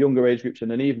the younger age groups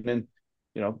in an evening,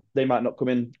 they might not come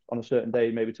in on a certain day,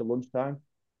 maybe to lunchtime,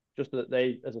 just so that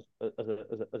they, as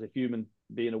a human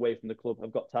being away from the club,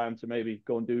 have got time to maybe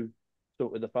go and do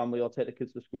stuff with the family or take the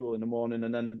kids to school in the morning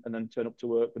and then turn up to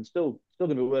work, and still going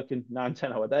to be working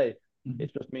 9-10 hour day. Mm-hmm.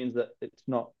 It just means that it's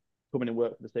not coming in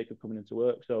work for the sake of coming into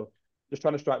work. So just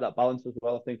trying to strike that balance as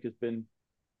well, I think has been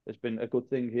a good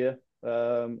thing here,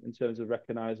 in terms of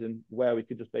recognizing where we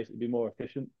could just basically be more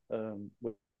efficient,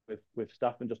 with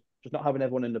staff, and just not having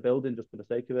everyone in the building just for the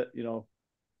sake of it.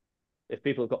 If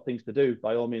people have got things to do,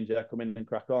 by all means, yeah, come in and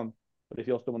crack on. But if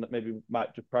you're someone that maybe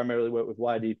might just primarily work with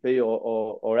YDP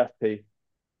or FP,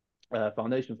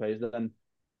 foundation phase, then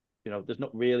there's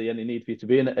not really any need for you to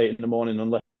be in at 8 in the morning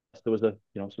unless there was a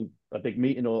big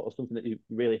meeting or something that you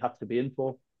really had to be in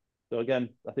for. So again,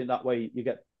 I think that way you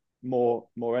get more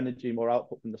energy, more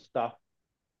output from the staff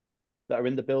that are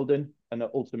in the building, and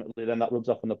ultimately then that rubs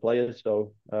off on the players.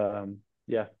 So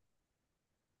yeah.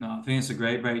 No, I think it's a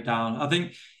great breakdown. I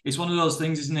think it's one of those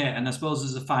things, isn't it? And I suppose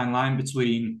there's a fine line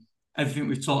between everything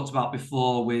we've talked about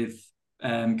before with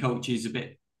coaches a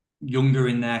bit younger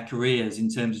in their careers in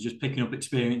terms of just picking up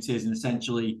experiences and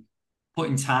essentially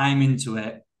putting time into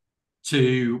it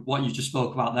to what you just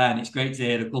spoke about there. And it's great to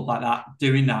hear a club like that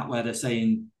doing that, where they're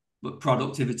saying that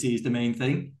productivity is the main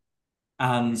thing.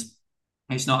 And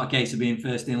it's not a case of being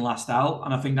first in, last out.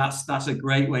 And I think that's a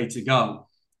great way to go.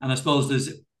 And I suppose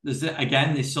there's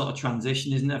again this sort of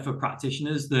transition, isn't there, for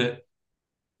practitioners that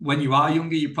when you are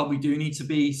younger, you probably do need to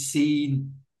be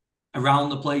seen around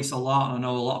the place a lot. And I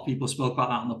know a lot of people spoke about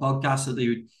that on the podcast that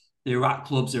they were at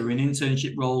clubs, they were in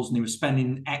internship roles, and they were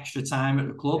spending extra time at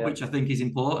the club, Yeah, which I think is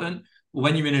important. But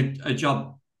when you're in a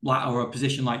job like or a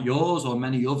position like yours or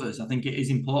many others, I think it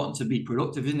is important to be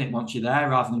productive, isn't it? Once you're there,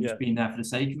 rather than yeah, just being there for the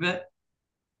sake of it.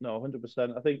 no,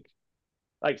 100%. I think,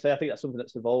 like I say, I think that's something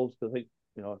that's evolved. I think,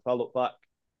 if I look back,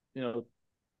 you know,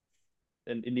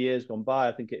 in the years gone by,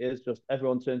 I think it is just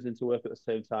everyone turns into work at the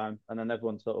same time, and then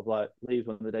everyone sort of like leaves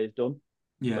when the day's done.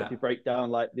 But if Yeah, you break down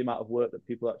like the amount of work that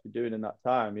people are actually doing in that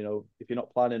time, if you're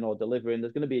not planning or delivering, there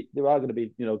are going to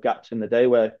be gaps in the day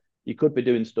where you could be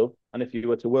doing stuff, and if you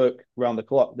were to work around the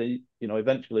clock, then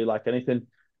eventually, like anything,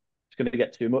 it's going to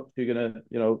get too much. You're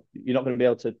not going to be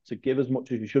able to give as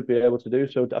much as you should be able to do.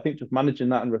 So I think just managing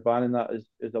that and refining that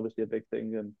is obviously a big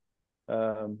thing,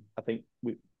 and I think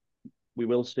we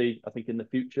will see, I think, in the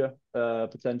future,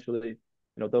 potentially,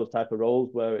 those type of roles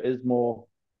where it is more,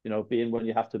 being when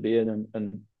you have to be in,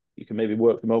 and you can maybe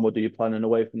work from home or do your planning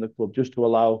away from the club, just to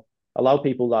allow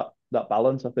people that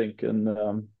balance, I think. And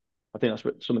I think that's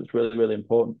something that's really, really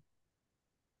important.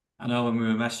 I know when we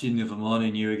were messaging the other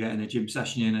morning, you were getting a gym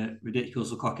session in at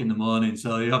ridiculous o'clock in the morning.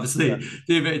 So you obviously Yeah.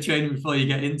 do a bit of training before you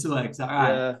get into it. Is that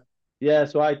right? Yeah. Yeah.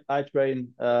 So I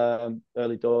train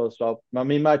early doors. So I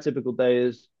mean, my typical day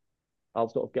is I'll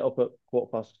sort of get up at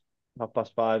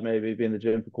 5:15, maybe be in the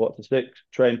gym for 5:45,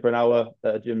 train for an hour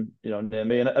at a gym, near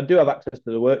me. And I do have access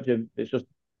to the work gym. It's just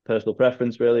personal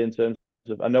preference, really, in terms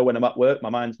of I know when I'm at work, my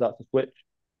mind starts to switch,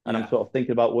 and I'm Yeah. sort of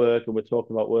thinking about work, and we're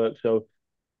talking about work. So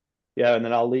yeah, and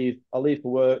then I'll leave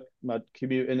for work. My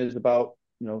commuting is about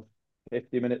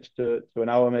 50 minutes to an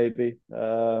hour maybe,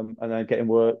 and then getting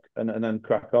work, and then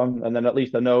crack on, and then at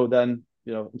least I know then,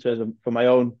 in terms of for my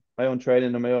own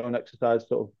training and my own exercise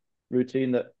sort of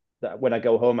routine, that when I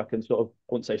go home I can sort of, I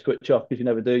wouldn't say switch off because you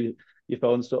never do. Your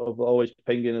phone's sort of always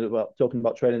pinging about talking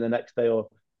about training the next day, or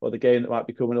the game that might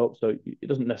be coming up, so it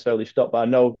doesn't necessarily stop. But I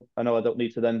know I don't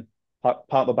need to then park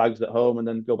my bags at home and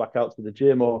then go back out to the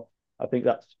gym. Or I think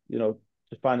that's,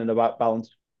 just finding the right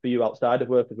balance for you outside of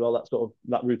work as well. That sort of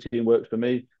that routine works for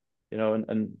me,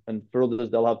 and for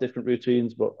others they'll have different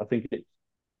routines. But I think it's,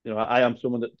 I am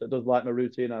someone that does like my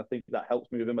routine, and I think that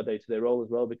helps me within my day-to-day role as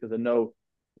well, because I know,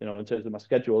 in terms of my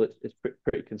schedule, it's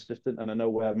pretty consistent, and I know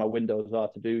where my windows are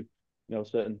to do,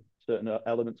 certain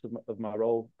elements of my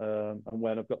role, and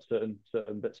when I've got certain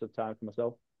bits of time for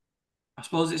myself. I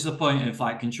suppose it's a point of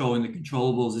like controlling the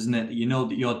controllables, isn't it? That you know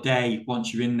that your day,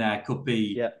 once you're in there, could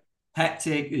be Yeah,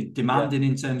 hectic, yeah, demanding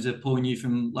in terms of pulling you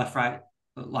from left, right,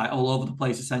 like all over the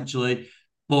place essentially.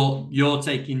 But you're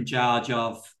taking charge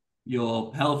of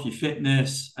your health, your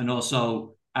fitness, and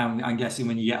also I'm guessing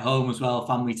when you get home as well,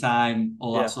 family time,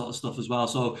 all that yeah, sort of stuff as well.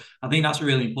 So I think that's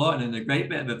really important and a great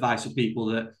bit of advice for people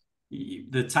that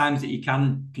the times that you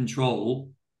can control,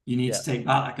 you need yeah. to take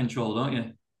back that control, don't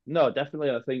you? No,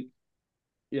 definitely. I think,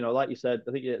 like you said,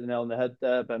 I think you hit the nail on the head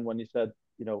there, Ben, when you said,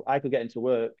 I could get into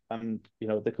work, and,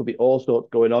 there could be all sorts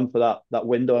going on for that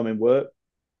window I'm in work.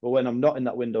 But when I'm not in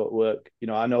that window at work,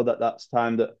 I know that that's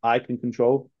time that I can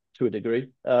control to a degree.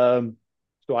 So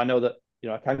I know that,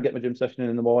 I can get my gym session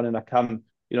in the morning. I can,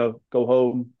 go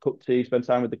home, cook tea, spend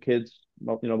time with the kids,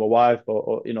 my wife,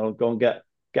 or go and get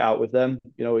out with them,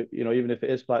 even if it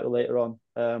is slightly later on.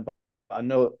 But I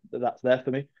know that that's there for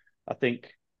me. I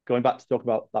think going back to talk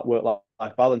about that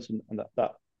work-life balance, and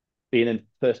that being in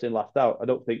first in, last out, I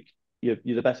don't think you're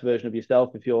the best version of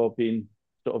yourself if you're being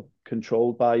sort of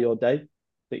controlled by your day.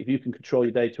 I think if you can control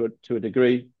your day to a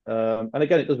degree, and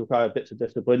again, it does require bits of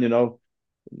discipline. You know,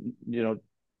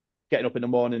 getting up in the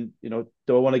morning. Do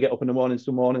I want to get up in the morning?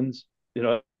 Some mornings,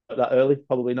 that early,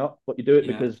 probably not. But you do it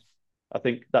Yeah. because I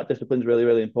think that discipline is really,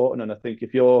 really important. And I think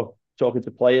if you're talking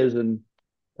to players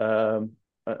um,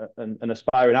 and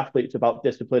aspiring athletes about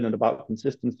discipline and about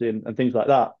consistency, and things like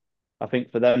that, I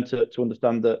think for them to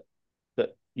understand that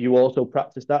you also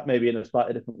practice that maybe in a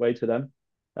slightly different way to them,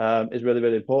 is really,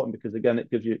 really important, because again, it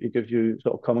gives you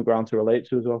sort of common ground to relate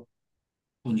to as well.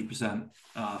 100%.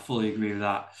 I fully agree with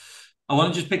that. I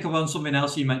want to just pick up on something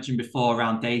else you mentioned before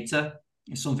around data.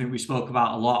 It's something we spoke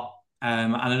about a lot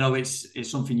and I know it's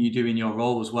something you do in your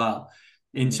role as well.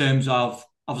 In Mhm. terms of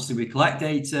obviously we collect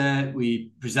data,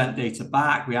 we present data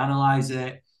back, we analyze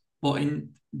it, but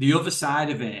in the other side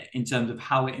of it, in terms of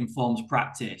how it informs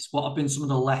practice, what have been some of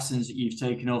the lessons that you've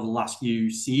taken over the last few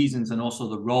seasons and also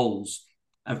the roles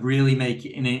of really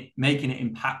making it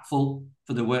impactful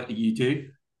for the work that you do?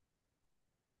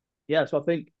 Yeah, so I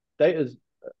think data's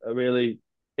a really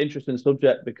interesting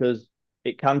subject because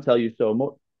it can tell you so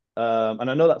much. And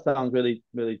I know that sounds really,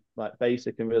 really like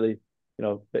basic and really,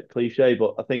 a bit cliche,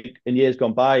 but I think in years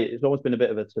gone by, it's almost been a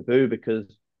bit of a taboo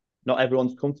because not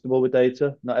everyone's comfortable with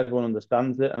data, not everyone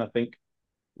understands it. And I think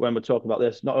when we're talking about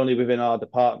this, not only within our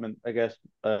department, I guess,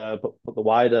 but the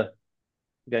wider,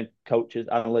 again, coaches,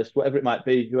 analysts, whatever it might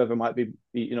be, whoever might be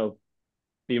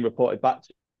being reported back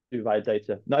to via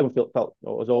data. Not everyone felt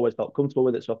or has always felt comfortable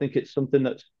with it. So I think it's something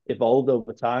that's evolved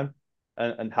over time,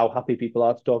 and how happy people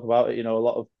are to talk about it. A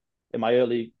lot of in my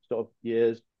early sort of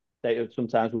years, data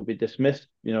sometimes will be dismissed,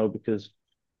 because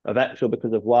of X or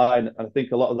because of Y, and I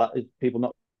think a lot of that is people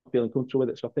not feeling comfortable with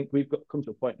it. So I think we've got come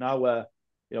to a point now where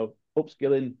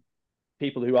upskilling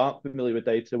people who aren't familiar with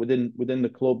data within the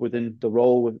club, within the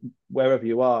role, with wherever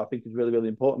you are, I think is really really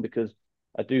important because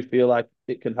I do feel like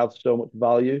it can have so much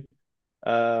value,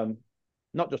 um,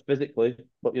 not just physically,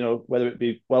 but whether it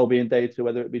be well-being data,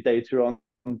 whether it be data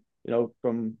on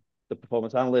from the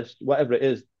performance analyst, whatever it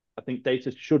is, I think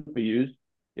data should be used,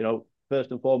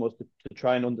 first and foremost to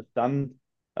try and understand,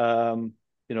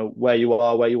 where you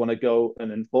are, where you want to go,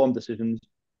 and inform decisions.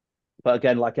 But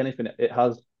again, like anything, it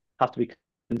has to be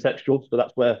contextual. So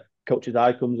that's where coach's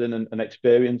eye comes in, and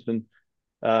experience. And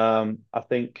I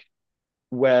think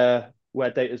where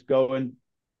data's going,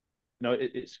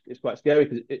 it's quite scary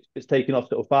because it's taking off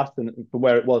sort of fast, and from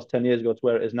where it was 10 years ago to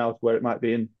where it is now to where it might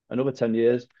be in another 10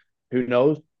 years, who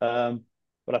knows?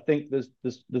 But I think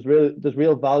there's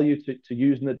real value to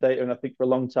using the data, and I think for a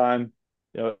long time,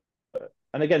 you know,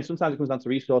 and again, sometimes it comes down to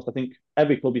resource. I think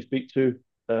every club you speak to,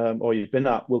 or you've been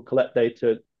at, will collect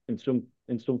data in some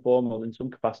form or in some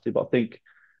capacity. But I think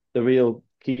the real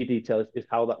key detail is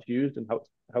how that's used and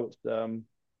how it's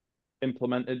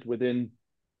implemented within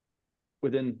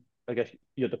I guess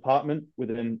your department,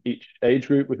 within each age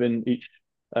group, within each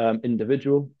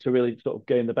individual, to really sort of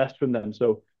gain the best from them.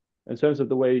 So in terms of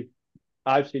the way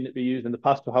I've seen it be used in the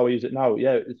past to how I use it now,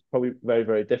 yeah, it's probably very,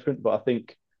 very different. But I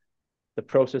think the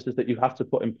processes that you have to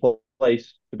put in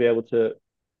place to be able to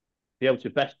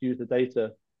best use the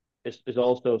data is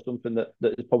also something that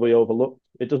is probably overlooked.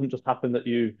 It doesn't just happen that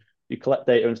you collect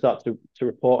data and start to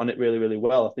report on it really, really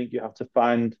well. I think you have to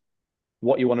find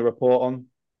what you want to report on,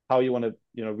 how you want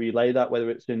to relay that, whether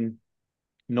it's in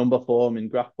number form, in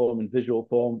graph form, in visual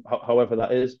form, however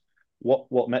that is.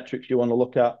 What metrics you want to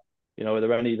look at? Are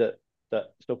there any that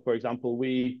so for example,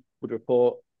 we would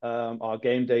report our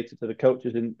game data to the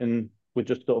coaches in with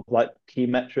just sort of like key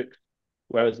metrics,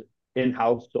 whereas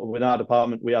in-house, sort of within our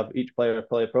department, we have each player a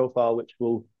player profile, which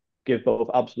will give both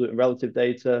absolute and relative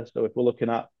data. So if we're looking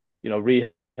at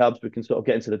rehabs, we can sort of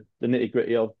get into the nitty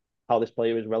gritty of how this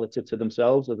player is relative to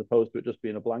themselves, as opposed to it just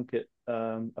being a blanket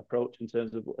approach in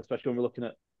terms of, especially when we're looking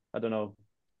at, I don't know,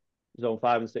 zone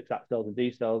 5 and 6 act cells and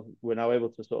D cells, we're now able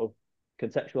to sort of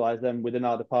contextualize them within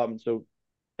our department. So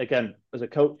again, as a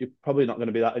coach, you're probably not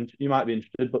going to be you might be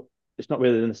interested, but it's not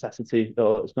really a necessity,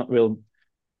 or it's not real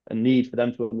a need for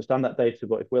them to understand that data.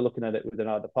 But if we're looking at it within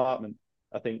our department,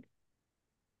 I think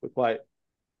we're quite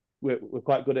we're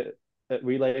quite good at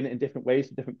relaying it in different ways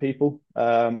to different people.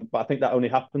 But I think that only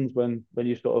happens when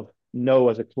you sort of know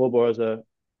as a club or as a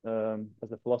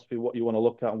philosophy what you want to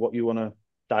look at and what you want to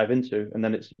dive into, and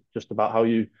then it's just about how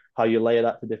you layer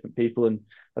that to different people. And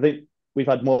I think we've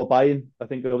had more buy-in. I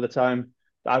think over the time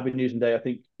that I've been using data, I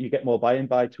think you get more buy-in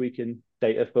by tweaking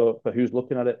data for who's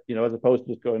looking at it. As opposed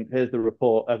to just going, here's the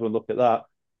report, everyone look at that.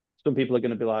 Some people are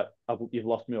going to be like, you've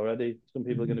lost me already. Some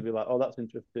people are going to be like, oh, that's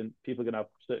interesting. People are going to have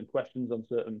certain questions on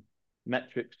certain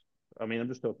metrics. I mean, I'm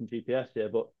just talking GPS here,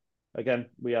 but again,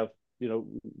 we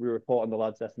report on the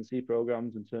lads' S&C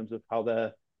programs in terms of how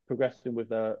they're progressing with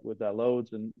their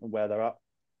loads and where they're at.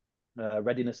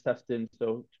 Readiness testing,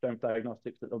 so strength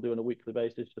diagnostics that they'll do on a weekly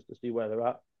basis just to see where they're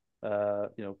at.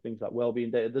 Things like well-being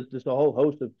data. There's a whole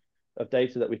host of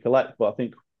data that we collect, but I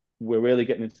think we're really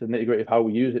getting into the nitty-gritty of how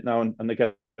we use it now. And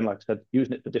again, like I said,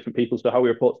 using it for different people. So how we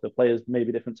report to the players may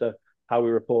be different to how we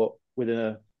report within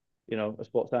a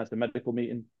sports science and medical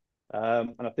meeting.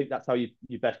 And I think that's how you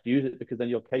best use it, because then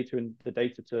you're catering the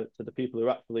data to the people who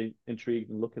are actually intrigued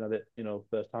and looking at it,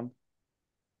 firsthand.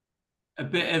 A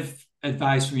bit of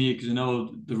advice from you, because I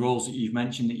know the roles that you've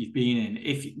mentioned that you've been in.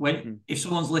 If Mm. if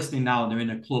someone's listening now and they're in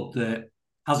a club that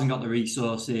hasn't got the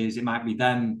resources. It might be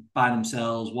them by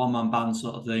themselves, one man band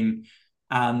sort of thing,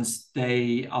 and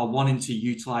they are wanting to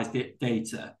utilize the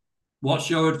data. What's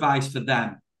your advice for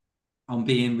them on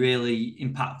being really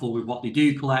impactful with what they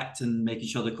do collect and making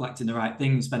sure they're collecting the right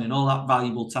things, spending all that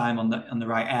valuable time on the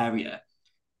right area,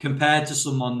 compared to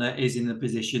someone that is in a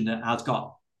position that has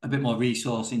got a bit more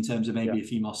resource in terms of Yeah, maybe a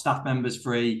few more staff members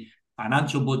free,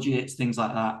 financial budgets, things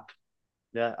like that?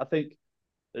 yeah. I think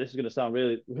this is going to sound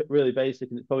really basic,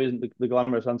 and it probably isn't the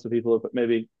glamorous answer people are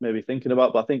maybe thinking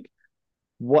about. But I think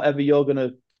whatever you're going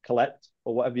to collect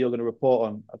or whatever you're going to report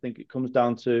on, I think it comes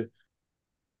down to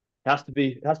it has to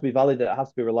be valid, it has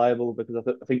to be reliable, because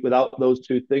I think without those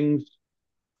two things,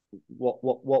 what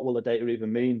will the data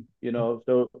even mean?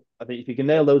 So I think if you can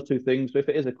nail those two things, so if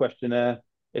it is a questionnaire,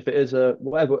 if it is a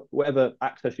whatever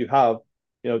access you have,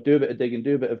 do a bit of digging,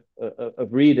 do a bit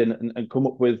of reading, and come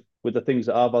up with the things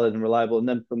that are valid and reliable, and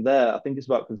then from there, I think it's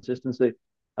about consistency.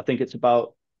 I think it's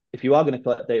about, if you are going to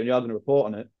collect data and you are going to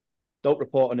report on it, don't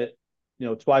report on it,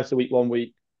 twice a week, one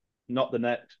week, not the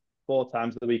next, four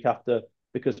times the week after,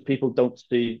 because people don't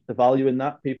see the value in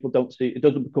that. People don't see it,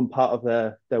 doesn't become part of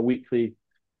their weekly,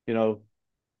 you know,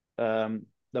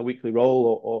 their weekly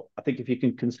role. Or I think if you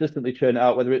can consistently churn it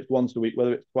out, whether it's once a week,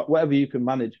 whether it's whatever you can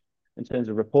manage in terms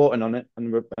of reporting on it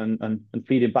and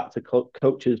feeding back to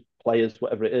coaches, players,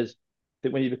 whatever it is. I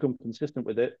think when you become consistent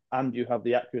with it and you have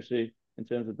the accuracy in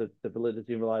terms of the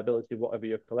validity and reliability of whatever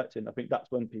you're collecting, I think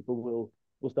that's when people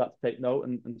will start to take note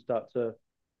and start to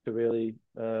really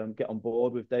get on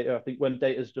board with data. I think when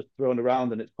data is just thrown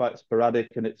around and it's quite sporadic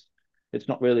and it's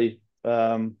not really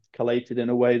collated in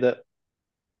a way that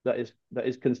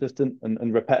is consistent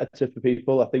and repetitive for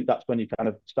people, I think that's when you kind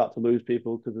of start to lose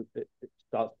people, because it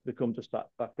starts to become just like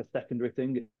a secondary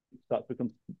thing. It starts to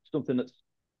become something that's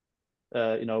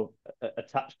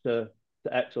attached to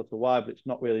X or to Y, but it's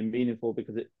not really meaningful,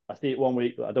 because I see it one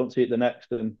week, but I don't see it the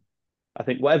next. And I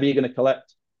think whatever you're going to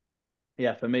collect,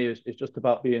 yeah, for me, it's just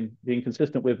about being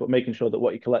consistent with, but making sure that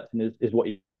what you're collecting is what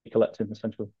you're collecting,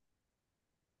 essentially.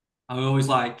 I always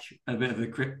like a bit of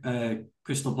a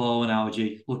crystal ball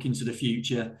analogy, looking to the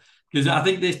future, because I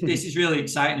think this is really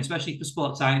exciting, especially for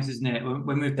sports science, isn't it?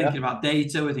 When we're thinking Yeah. about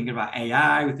data, we're thinking about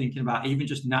AI, we're thinking about even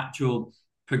just natural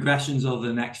progressions over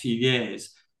the next few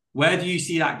years. Where do you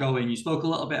see that going? You spoke a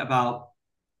little bit about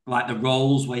like the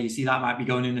roles where you see that might be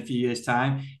going in a few years'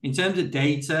 time. In terms of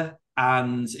data,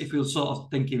 and if we were sort of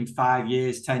thinking 5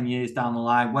 years, 10 years down the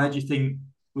line, where do you think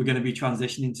we're going to be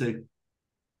transitioning to?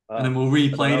 And then we'll I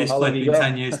don't replay know this how long clip you in got.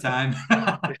 10 years' time.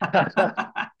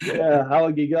 Yeah, how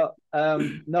long you got?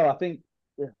 No, I think,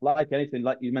 yeah, like anything,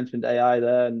 like you mentioned AI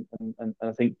there, and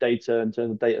I think data in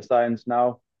terms of data science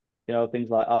now, things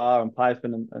like R and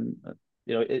Python, and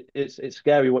it's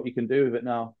scary what you can do with it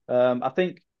now. I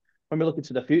think when we look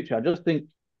into the future, I just think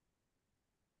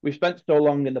we've spent so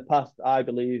long in the past, I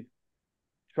believe,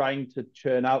 trying to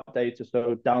churn out data,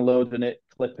 so downloading it,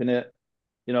 clipping it,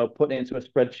 putting it into a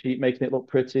spreadsheet, making it look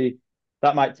pretty.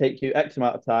 That might take you X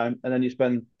amount of time, and then you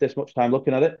spend this much time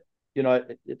looking at it.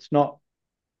 It's not.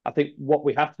 I think what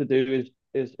we have to do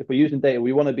is if we're using data,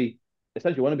 we want to be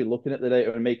essentially want to be looking at the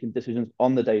data and making decisions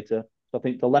on the data. So I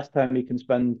think the less time you can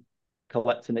spend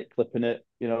collecting it, clipping it,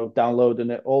 downloading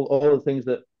it, all the things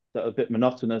that are a bit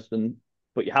monotonous,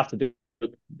 but you have to do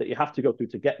that you have to go through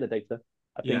to get the data.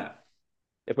 I think Yeah.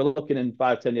 if we're looking in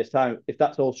 5, 10 years time, if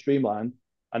that's all streamlined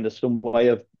and there's some way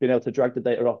of being able to drag the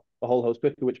data off a whole host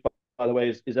quicker, which by the way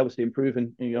is obviously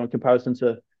improving, in comparison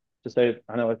to say,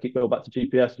 I know I keep going back to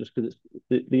GPS just because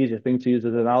it's the easier thing to use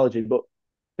as an analogy, but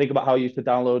think about how you used to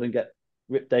download and get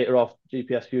rip data off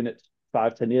GPS units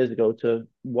 5, 10 years ago to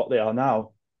what they are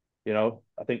now.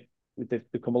 I think they've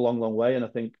come a long way, and I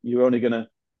think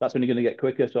that's only gonna get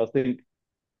quicker. So I think,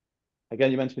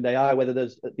 again, you mentioned AI, whether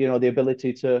there's the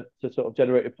ability to sort of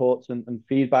generate reports and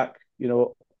feedback.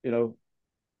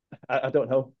 I don't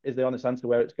know is the honest answer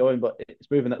where it's going, but it's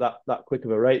moving at that quick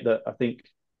of a rate that I think,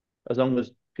 as long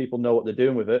as people know what they're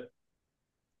doing with it,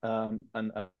 and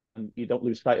you don't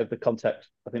lose sight of the context,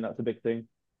 I think that's a big thing.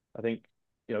 I think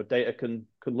data can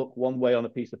look one way on a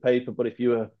piece of paper, but if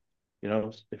you're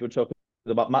talking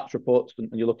about match reports and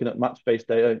you're looking at match based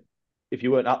data, if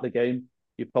you weren't at the game,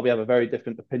 you'd probably have a very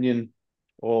different opinion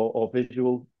or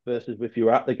visual versus if you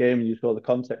were at the game and you saw the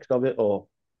context of it. Or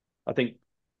I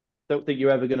don't think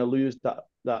you're ever going to lose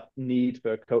that need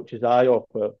for a coach's eye or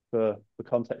for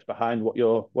context behind what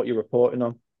you're reporting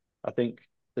on. I think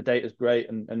the data is great,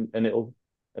 and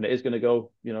it is going to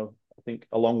go, I think,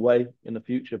 a long way in the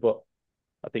future. But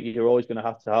I think you're always going to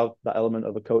have that element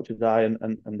of a coach's eye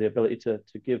and the ability to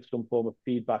give some form of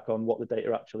feedback on what the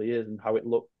data actually is and how it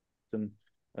looks, and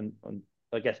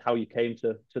I guess how you came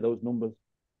to those numbers.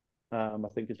 I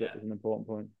think is Yeah. an important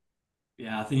point.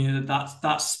 Yeah, I think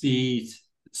that's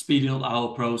speeding up the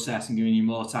whole process and giving you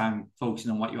more time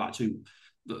focusing on what you actually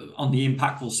on the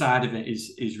impactful side of it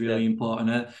is Yeah, really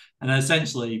important. And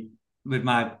essentially, with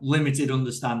my limited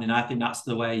understanding, I think that's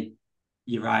the way.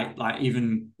 You're right. Like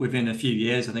even within a few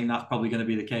years, I think that's probably going to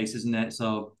be the case, isn't it?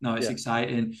 So no, it's yeah.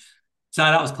 exciting. So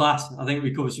that was class. I think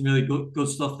we covered some really good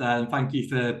stuff there, and thank you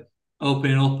for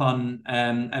opening up on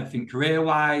everything career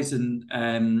wise and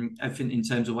everything in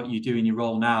terms of what you do in your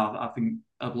role now. I think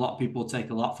a lot of people take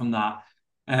a lot from that.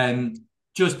 Um,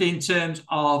 just in terms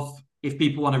of if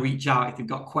people want to reach out, if they've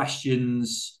got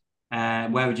questions, where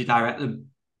would you direct them?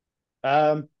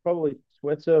 Probably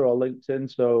Twitter or LinkedIn.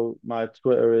 So my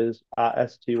Twitter is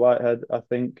at st whitehead, I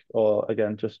think, or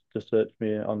again, just search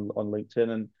me on LinkedIn.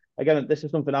 And again, this is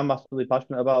something I'm massively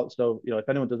passionate about. So if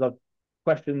anyone does have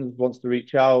questions, wants to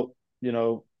reach out,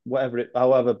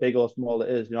 however big or small it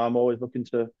is, I'm always looking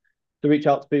to reach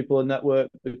out to people and network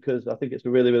because I think it's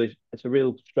it's a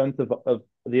real strength of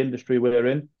the industry we're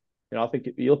in. I think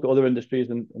if you look at other industries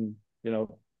and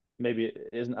maybe it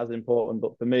isn't as important,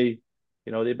 but for me,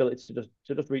 the ability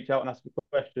to just reach out and ask a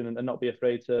question and not be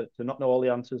afraid to not know all the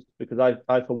answers because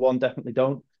I for one definitely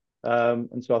don't.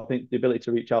 And so I think the ability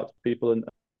to reach out to people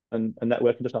and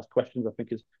network and just ask questions, I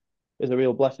think is a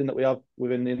real blessing that we have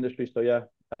within the industry. So yeah,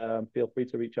 feel free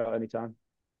to reach out anytime.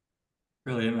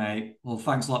 Brilliant, mate. Well,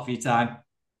 thanks a lot for your time.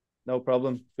 No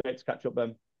problem. Great to catch up,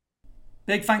 Ben.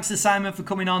 Big thanks to Simon for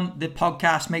coming on the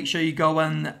podcast. Make sure you go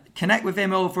and connect with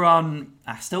him over on,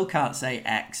 I still can't say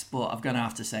X, but I'm going to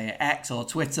have to say it, X or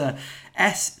Twitter,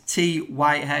 ST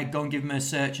Whitehead. Go and give him a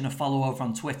search and a follow over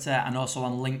on Twitter and also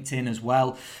on LinkedIn as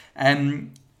well.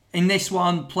 In this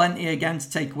one, plenty again to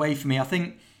take away from me. I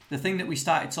think the thing that we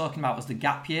started talking about was the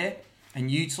gap year and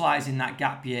utilising that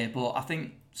gap year. But I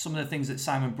think some of the things that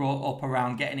Simon brought up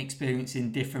around getting experience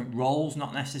in different roles,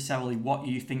 not necessarily what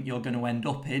you think you're going to end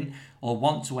up in or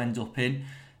want to end up in.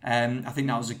 I think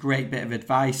that was a great bit of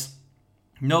advice.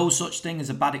 No such thing as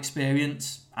a bad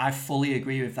experience. I fully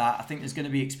agree with that. I think there's going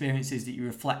to be experiences that you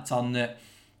reflect on that,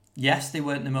 yes, they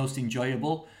weren't the most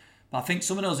enjoyable, but I think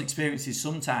some of those experiences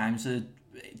sometimes it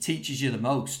teaches you the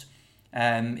most.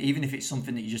 Even if it's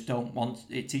something that you just don't want,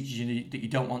 it teaches you that you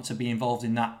don't want to be involved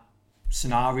in that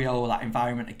scenario or that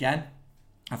environment again.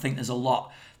 I think there's a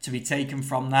lot to be taken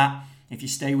from that. If you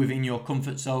stay within your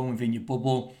comfort zone, within your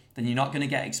bubble, then you're not going to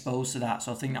get exposed to that.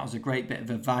 So I think that was a great bit of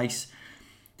advice.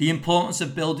 The importance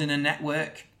of building a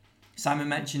network. Simon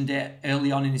mentioned it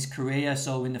early on in his career.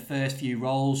 So in the first few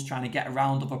roles, trying to get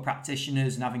around other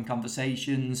practitioners and having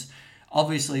conversations.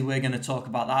 Obviously, we're going to talk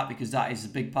about that because that is a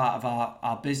big part of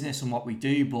our business and what we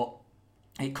do. But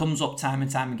it comes up time and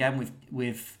time again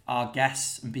with our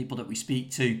guests and people that we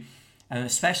speak to, and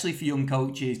especially for young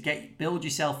coaches. Build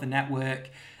yourself a network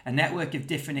of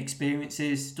different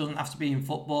experiences. Doesn't have to be in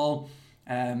football.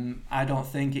 I don't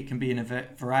think it can be in a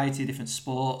variety of different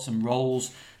sports and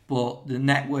roles, but the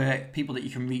network, people that you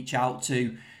can reach out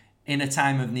to in a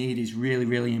time of need is really,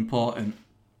 really important.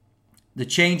 The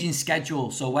changing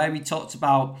schedule. So where we talked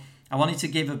about, I wanted to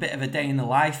give a bit of a day in the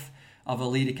life of a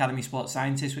lead academy sports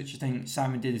scientist, which I think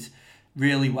Simon did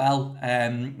really well.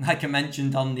 Like I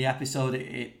mentioned on the episode,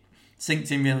 it synced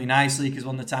in really nicely because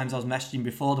one of the times I was messaging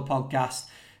before the podcast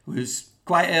was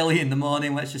quite early in the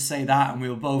morning, let's just say that, and we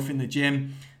were both in the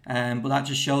gym. But that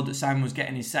just showed that Simon was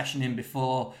getting his session in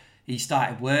before he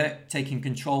started work, taking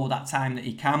control of that time that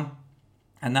he can.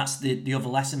 And that's the other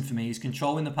lesson for me, is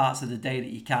controlling the parts of the day that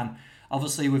you can.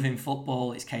 Obviously, within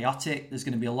football, it's chaotic. There's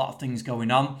going to be a lot of things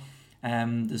going on.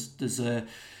 There's a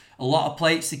lot of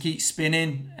plates to keep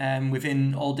spinning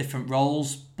within all different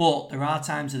roles, but there are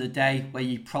times of the day where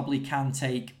you probably can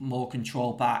take more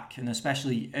control back, and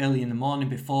especially early in the morning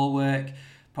before work,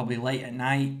 probably late at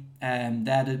night.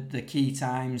 They're the key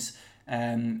times,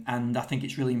 and I think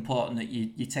it's really important that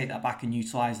you take that back and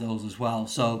utilise those as well.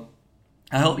 So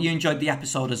I hope you enjoyed the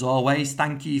episode as always.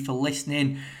 Thank you for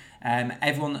listening.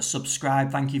 Everyone that's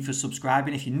subscribed, thank you for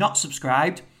subscribing. If you're not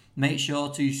subscribed, make sure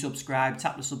to subscribe.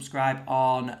 Tap the subscribe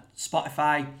on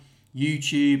Spotify,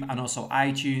 YouTube, and also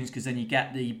iTunes, because then you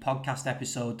get the podcast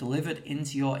episode delivered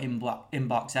into your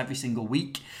inbox every single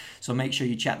week. So make sure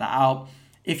you check that out.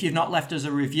 If you've not left us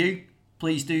a review,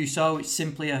 please do so. It's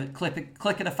simply a click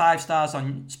of the 5 stars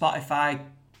on Spotify.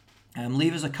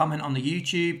 Leave us a comment on the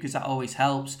YouTube because that always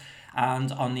helps.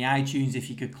 And on the iTunes, if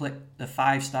you could click the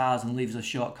 5 stars and leave us a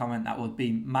short comment, that would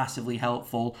be massively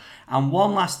helpful. And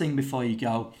one last thing before you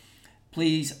go,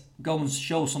 please go and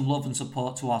show some love and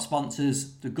support to our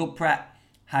sponsors, the Good Prep,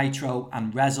 Hydro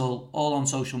and Rezel, all on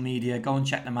social media. Go and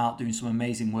check them out, doing some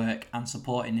amazing work and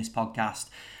supporting this podcast,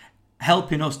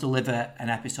 helping us deliver an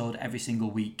episode every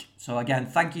single week. So again,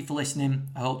 thank you for listening.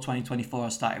 I hope 2024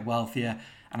 has started well for you,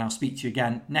 and I'll speak to you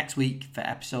again next week for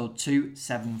episode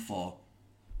 274.